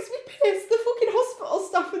know what makes me pissed? The fucking hospital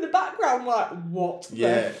staff in the background, like, what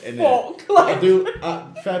the fuck? Like... I do.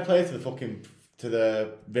 Fair play to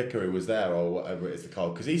the vicar who was there, or whatever it is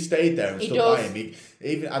called, because he stayed there and stood by him.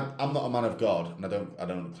 I'm not a man of God, and I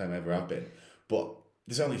don't claim I ever have been, but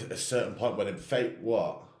there's only a certain point where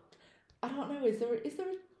what? I don't know. Is there a...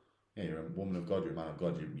 Yeah, you're a woman of God. You're a man of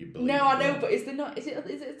God. You believe. No, I know, but is there not? Is it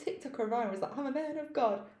a TikTok or a Vine? Or is that I'm a man of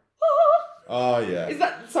God? Oh yeah. Is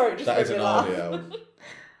that sorry? Just that is an laugh. audio.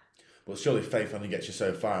 But surely faith only gets you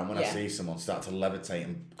so far, and when I see someone start to levitate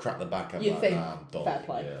and crack the back, I'm like, nah, I'm done.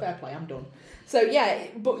 Fair play, I'm done. So yeah,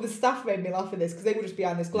 but the staff made me laugh at this because they were just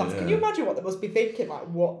behind this glass. Can you imagine what they must be thinking? Like,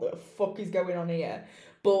 what the fuck is going on here?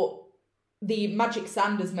 But the magic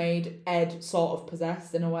sand has made Ed sort of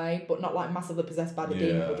possessed in a way, but not like massively possessed by the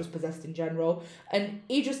demon, but just possessed in general. And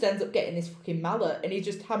he just ends up getting this fucking mallet, and he's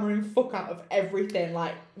just hammering fuck out of everything.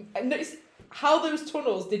 Like, and it's how those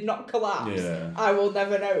tunnels did not collapse. Yeah. I will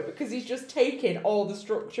never know, because he's just taking all the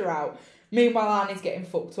structure out. Meanwhile, Arnie's getting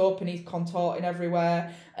fucked up and he's contorting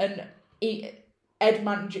everywhere. And Ed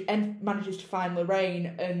manages to find Lorraine,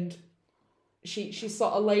 and she's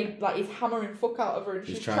sort of laid, like, he's hammering fuck out of her, and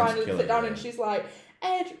she's trying to sit down, and she's like,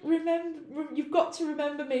 Ed, remember, you've got to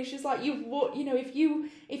remember me. She's like, you've won, you know, if you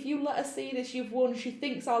let her see this, you've won. She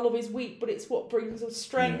thinks our love is weak, but it's what brings us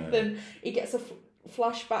strength. And he gets a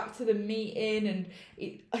flashback to the meeting, and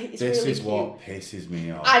it's this really is cute. what pisses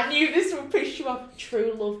me off. I knew this would piss you off.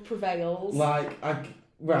 True love prevails. Like,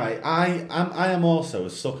 I am also a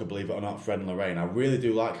sucker, believe it or not, for Ed and Lorraine. I really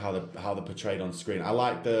do like how they're portrayed on screen. I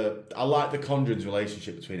like the Conjuring's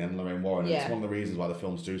relationship between Ed and Lorraine Warren. Yeah. It's one of the reasons why the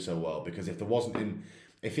films do so well, because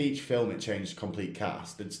if each film it changed complete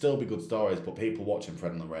cast, there'd still be good stories, but people watching for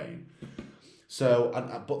Ed and Lorraine. So,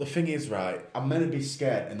 but the thing is, right, I'm meant to be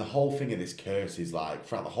scared, and the whole thing of this curse is like,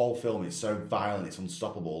 throughout the whole film, it's so violent, it's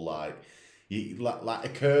unstoppable. Like a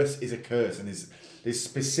curse is a curse, and there's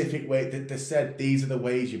specific way that they said these are the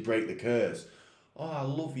ways you break the curse. Oh, I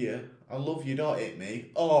love you, don't hit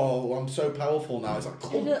me. Oh, I'm so powerful now. It's like,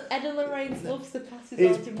 Ed and Lorraine's love surpasses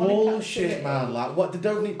it's bullshit, man. Like, what they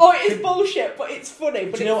don't need. Oh, it is bullshit, but it's funny.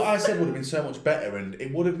 But do you know what I said would have been so much better, and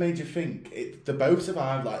it would have made you think. They both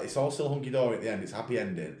survived. Like, it's all still hunky dory at the end. It's happy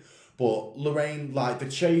ending. But Lorraine, like, the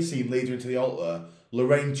chase scene leads her into the altar.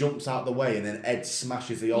 Lorraine jumps out the way, and then Ed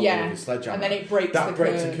smashes the altar with his sledgehammer. And then it breaks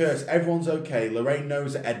the curse. Everyone's okay. Lorraine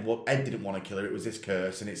knows that Ed didn't want to kill her. It was this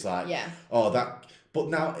curse, and it's like, But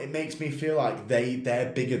now it makes me feel like they're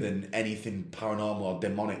bigger than anything paranormal or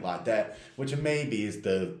demonic like that, which maybe is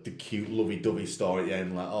the cute lovey-dovey story at the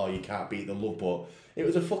end, like, oh, you can't beat the love, but it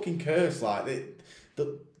was a fucking curse. Like,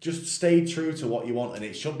 just stay true to what you want, and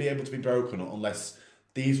it shouldn't be able to be broken unless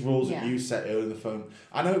these rules that you set earlier in the film.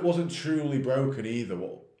 I know it wasn't truly broken either.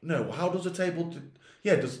 How does a table...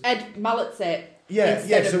 does Ed mallets it.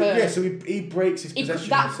 So he breaks his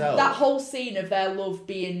possession himself. That whole scene of their love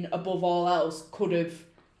being above all else could have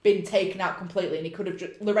been taken out completely,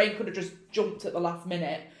 and Lorraine could have just jumped at the last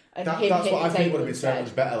minute. And that's what I think would have been so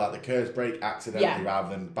much better, like the curse break accidentally rather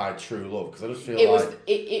than by true love, because I just feel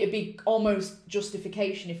it'd be almost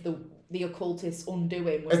justification if the occultist's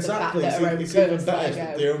undoing was the fact that her own curse even better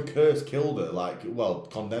if their own curse killed her,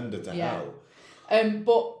 condemned her to hell.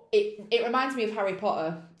 But it reminds me of Harry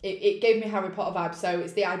Potter. It gave me Harry Potter vibes. So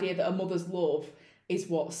it's the idea that a mother's love is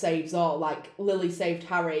what saves all. Like, Lily saved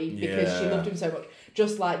Harry because she loved him so much.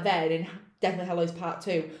 Just like then in Deathly Hallows Part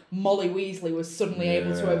 2, Molly Weasley was suddenly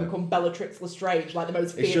able to overcome Bellatrix Lestrange, like the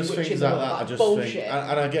most feared witch in the world. Like, bullshit. Think,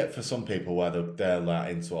 and I get for some people where they're like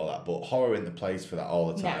into all that, but horror in the place for that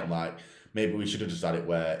all the time. No. Like, maybe we should have just had it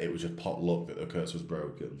where it was just pot luck that the curse was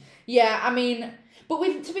broken. Yeah, I mean...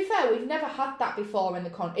 But to be fair, we've never had that before in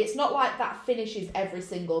the It's not like that finishes every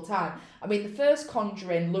single time. I mean, the first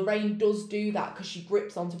Conjuring, Lorraine does do that because she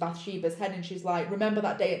grips onto Bathsheba's head and she's like, remember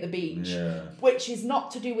that day at the beach? Yeah. Which is not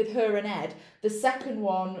to do with her and Ed. The second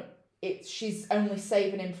one, she's only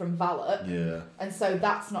saving him from Valet. Yeah. And so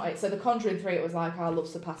that's not it. So the Conjuring 3, it was like, our love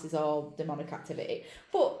surpasses all demonic activity.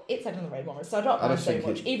 But it's Ed and Lorraine Warren, so I don't mind saying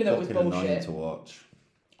much, even though it was bullshit. To watch.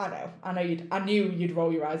 I knew you'd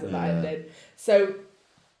roll your eyes at that ending. So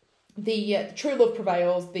the true love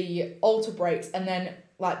prevails, the altar breaks, and then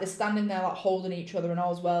like they're standing there like holding each other and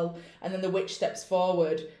all's well, and then the witch steps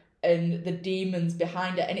forward and the demon's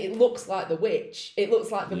behind it, and it looks like the witch. It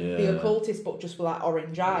looks like the occultist, but just with like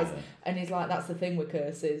orange eyes. Yeah. And he's like, that's the thing with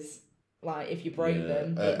curses. Like, if you break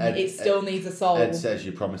them, Ed, it still needs a soul. Ed says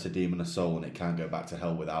you promise a demon a soul and it can't go back to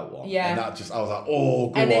hell without one. Yeah. And that just, I was like,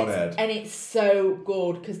 oh, go and on, Ed. And it's so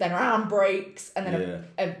good, because then her arm breaks, and then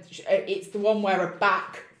it's the one where her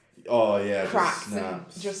back cracks and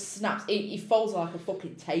just snaps. He falls like a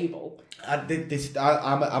fucking table. I'm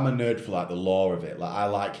a nerd for like the law of it. Like, I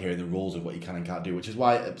like hearing the rules of what you can and can't do, which is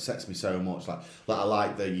why it upsets me so much. Like I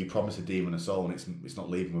like that you promise a demon a soul and it's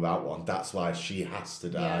not leaving without one. That's why she has to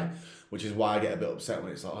die. Yeah. Which is why I get a bit upset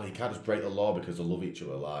when it's like, oh, you can't just break the law because they love each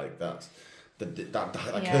other. Like that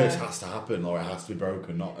curse has to happen, or it has to be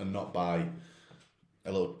broken, not by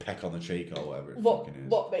a little peck on the cheek or whatever it fucking is.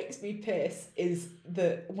 What makes me piss is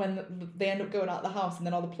that when they end up going out of the house and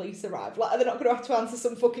then all the police arrive, like, they're not going to have to answer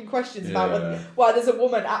some fucking questions about why there's a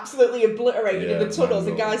woman absolutely obliterated in the tunnels,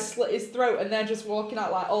 a guy slit his throat, and they're just walking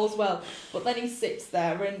out like all's well. But then he sits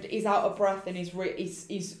there and he's out of breath, and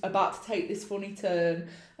he's about to take this funny turn,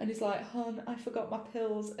 and he's like, hon, I forgot my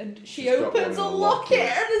pills, and she opens a locket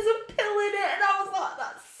and there's a pill in it, and I was like,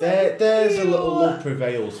 that's so there's cute. a little love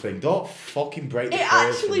prevails thing. Don't fucking break the It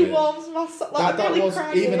curse actually from it. warms my soul. Like, that really was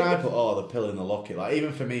crying. even I put the pill in the locket. Like,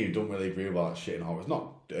 even for me who don't really agree with all that shit in horror, it's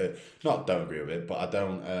not don't agree with it, but I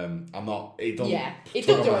don't. I'm not. It don't. It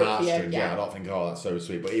don't do it for you. heartstrings. Yeah, I don't think that's so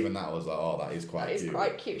sweet. But even that was like, that is quite cute. It's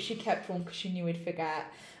quite cute. She kept one because she knew he'd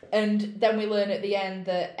forget. And then we learn at the end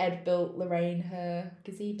that Ed built Lorraine her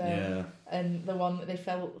gazebo, and the one that they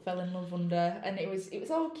fell in love under, and it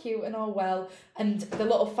was all cute and all well. And the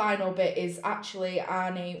little final bit is actually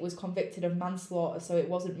Arnie was convicted of manslaughter, so it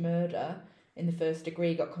wasn't murder in the first degree.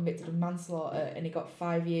 He got convicted of manslaughter, and he got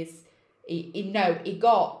 5 years. He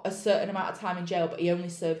got a certain amount of time in jail, but he only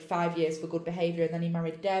served 5 years for good behaviour, and then he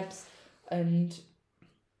married Debs, and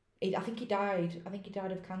I think he died. I think he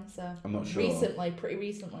died of cancer. I'm not sure. Pretty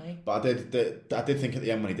recently. But I did think at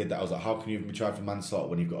the end when he did that, I was like, how can you even be tried for manslaughter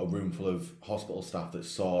when you've got a room full of hospital staff that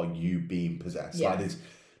saw you being possessed? Yeah. Like,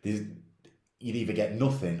 you'd either get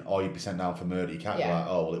nothing or you'd be sent down for murder. You can't be like,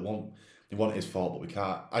 oh, well, it wasn't his fault, but we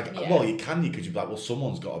can't. Well, you can, because you'd be like, well,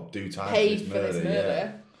 someone's got to do time Paid for this murder.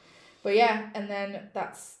 Yeah. But yeah, and then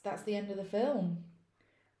that's the end of the film.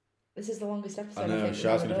 This is the longest episode. I know,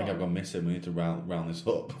 Shah's going to think I've gone missing. We need to round this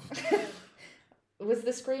up. Was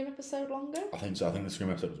the Scream episode longer? I think so. I think the Scream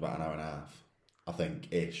episode was about an hour and a half. I think,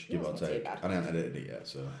 ish, give or take. I haven't edited it yet,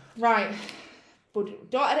 so. Right. But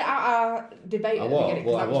don't edit out our debate at the beginning.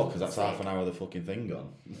 Well, I will, because that's half an hour of the fucking thing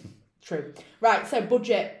gone. True. Right, so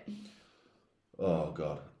budget. Oh,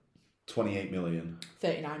 God. 28 million.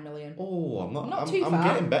 39 million. Oh, I'm too far. I'm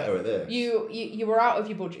getting better at this. You were out of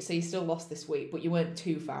your budget, so you still lost this week, but you weren't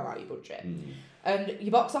too far out of your budget. And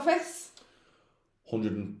your box office?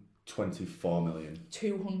 124 million.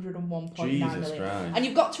 201.9 Jesus million. Christ. And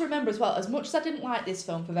you've got to remember as well, as much as I didn't like this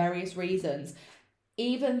film for various reasons,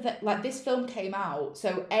 even that, like, this film came out,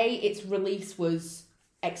 so A, its release was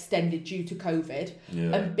extended due to COVID,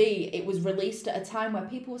 and B, it was released at a time where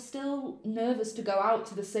people were still nervous to go out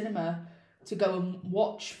to the cinema to go and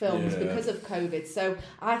watch films because of COVID. So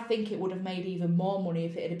I think it would have made even more money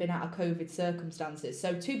if it had been out of COVID circumstances.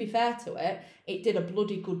 So to be fair to it, it did a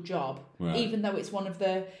bloody good job, even though it's one of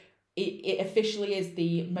the, it officially is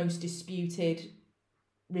the most disputed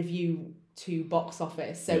review to box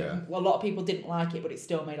office. So a lot of people didn't like it, but it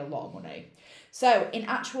still made a lot of money. So, in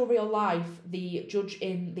actual real life, the judge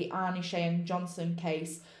in the Arnie Cheyenne Johnson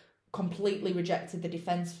case completely rejected the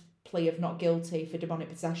defence plea of not guilty for demonic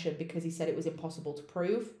possession because he said it was impossible to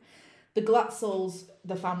prove. The Glatzels,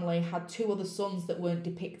 the family, had 2 other sons that weren't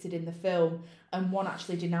depicted in the film, and one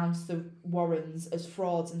actually denounced the Warrens as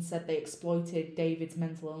frauds and said they exploited David's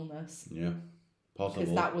mental illness. Yeah. Possible.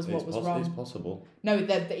 Because that was what was wrong. It's possible. No,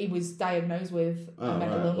 that he was diagnosed with a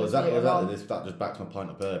mental illness. That just back to my point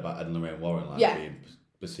up earlier about Ed and Lorraine Warren being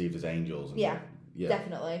perceived as angels. And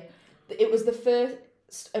Definitely. It was the first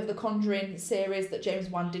of the Conjuring series that James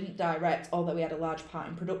Wan didn't direct, although he had a large part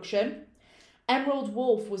in production. Emerald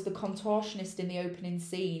Wolf was the contortionist in the opening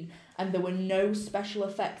scene, and there were no special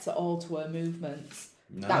effects at all to her movements.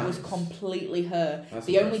 Nice. That was completely her. That's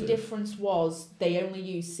the impressive. only difference was they only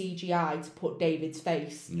used CGI to put David's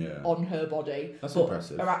face on her body. That's but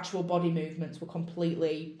impressive. Her actual body movements were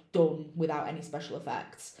completely done without any special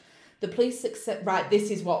effects. The police right, this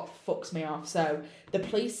is what fucks me off. So, the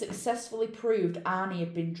police successfully proved Arnie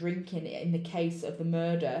had been drinking in the case of the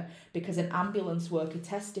murder because an ambulance worker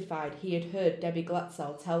testified he had heard Debbie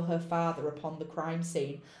Glatzel tell her father upon the crime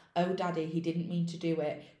scene, "Oh, Daddy, he didn't mean to do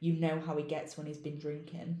it. You know how he gets when he's been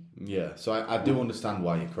drinking." Yeah, so I do understand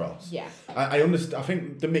why you cross. Yeah. I understand. I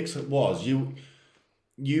think the mix was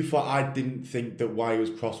you thought I didn't think that why he was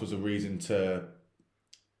cross was a reason to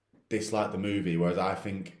dislike the movie, whereas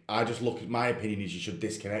I just look at my opinion is you should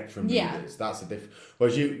disconnect from movies. That's the diff.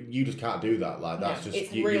 Whereas you just can't do that. Like that's just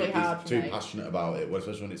it's really hard for too me. passionate about it,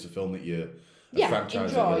 especially when it's a film that you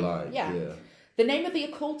franchise enjoy. that you like. Yeah. The name of the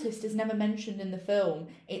occultist is never mentioned in the film.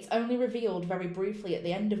 It's only revealed very briefly at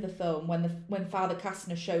the end of the film when Father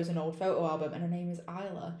Kastner shows an old photo album and her name is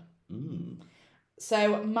Isla.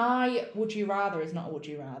 So my would you rather is not a would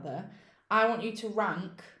you rather. I want you to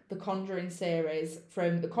rank the Conjuring series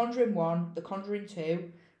from The Conjuring 1, The Conjuring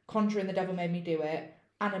 2, Conjuring The Devil Made Me Do It,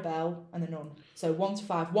 Annabelle and The Nun. So 1 to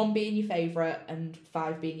 5, 1 being your favourite and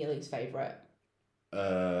 5 being your least favourite.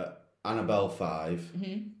 Annabelle 5.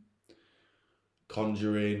 Mm-hmm.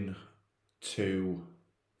 Conjuring 2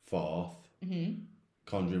 4th. Mm-hmm.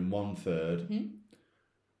 Conjuring 1 3rd.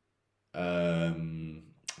 Mm-hmm.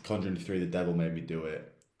 Conjuring 3 The Devil Made Me Do It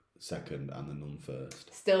 2nd and The Nun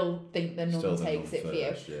 1st. Still think The Nun Still The takes Nun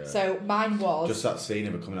it first, for you. yeah. So mine was... Just that scene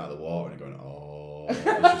of her coming out of the water and going, oh... It's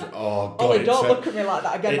just, oh, God. Ollie, don't look at me like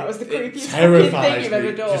that again. That was the creepiest fucking terrifies thing you've me.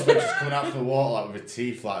 ever done. Just when she's coming out of the water like with her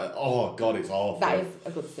teeth, like, oh, God, it's awful. That is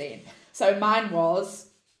a good scene. So mine was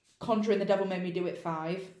Conjuring The Devil Made Me Do It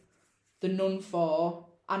 5, The Nun 4,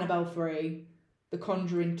 Annabelle 3, The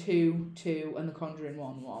Conjuring 2, and The Conjuring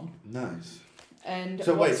 1. Nice. And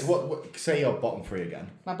So wait, so what? Say your bottom 3 again.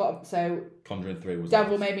 My bottom, so Conjuring 3 was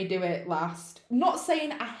Devil last. Made Me Do It last. Not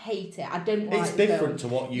saying I hate it. I don't like It's the different film.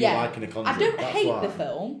 to what you Yeah. like in a Conjuring. I don't That's hate why. the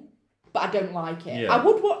film, but I don't like it. Yeah. I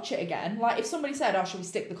would watch it again. Like, if somebody said, "Oh, should we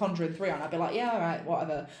stick The Conjuring 3 on?" I'd be like, "Yeah, alright,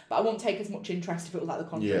 whatever." But I wouldn't take as much interest if it was like The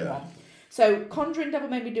Conjuring 1. So, Conjuring Devil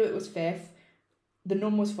Made Me Do It was 5th, The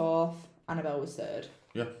Nun was 4th, Annabelle was 3rd.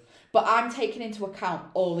 Yeah. But I'm taking into account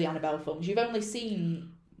all the Annabelle films. You've only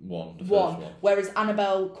seen the first one, whereas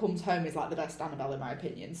Annabelle Comes Home is like the best Annabelle in my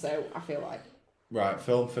opinion, so I feel like... Right,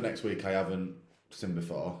 film for next week I haven't seen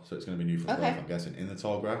before, so it's going to be new for Okay. both, I'm guessing. In the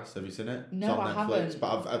Tall Grass, have you seen it? No, it's on I Netflix, haven't.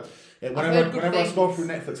 but heard whenever good I scroll things. through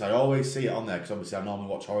Netflix, I always see it on there, because obviously I normally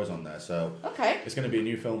watch horrors on there, so Okay. it's going to be a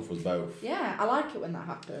new film for us both. Yeah, I like it when that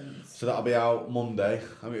happens. So that'll be out Monday.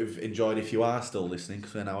 I mean, we've enjoyed if you are still listening,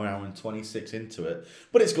 because we're now an hour and 26 into it.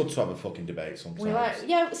 But it's good to have a fucking debate sometimes. We like,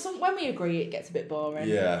 yeah, when we agree it gets a bit boring.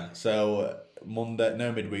 Yeah, so Monday,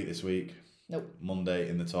 no midweek this week. Nope. Monday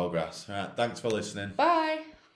in the Tall Grass. All right, thanks for listening. Bye.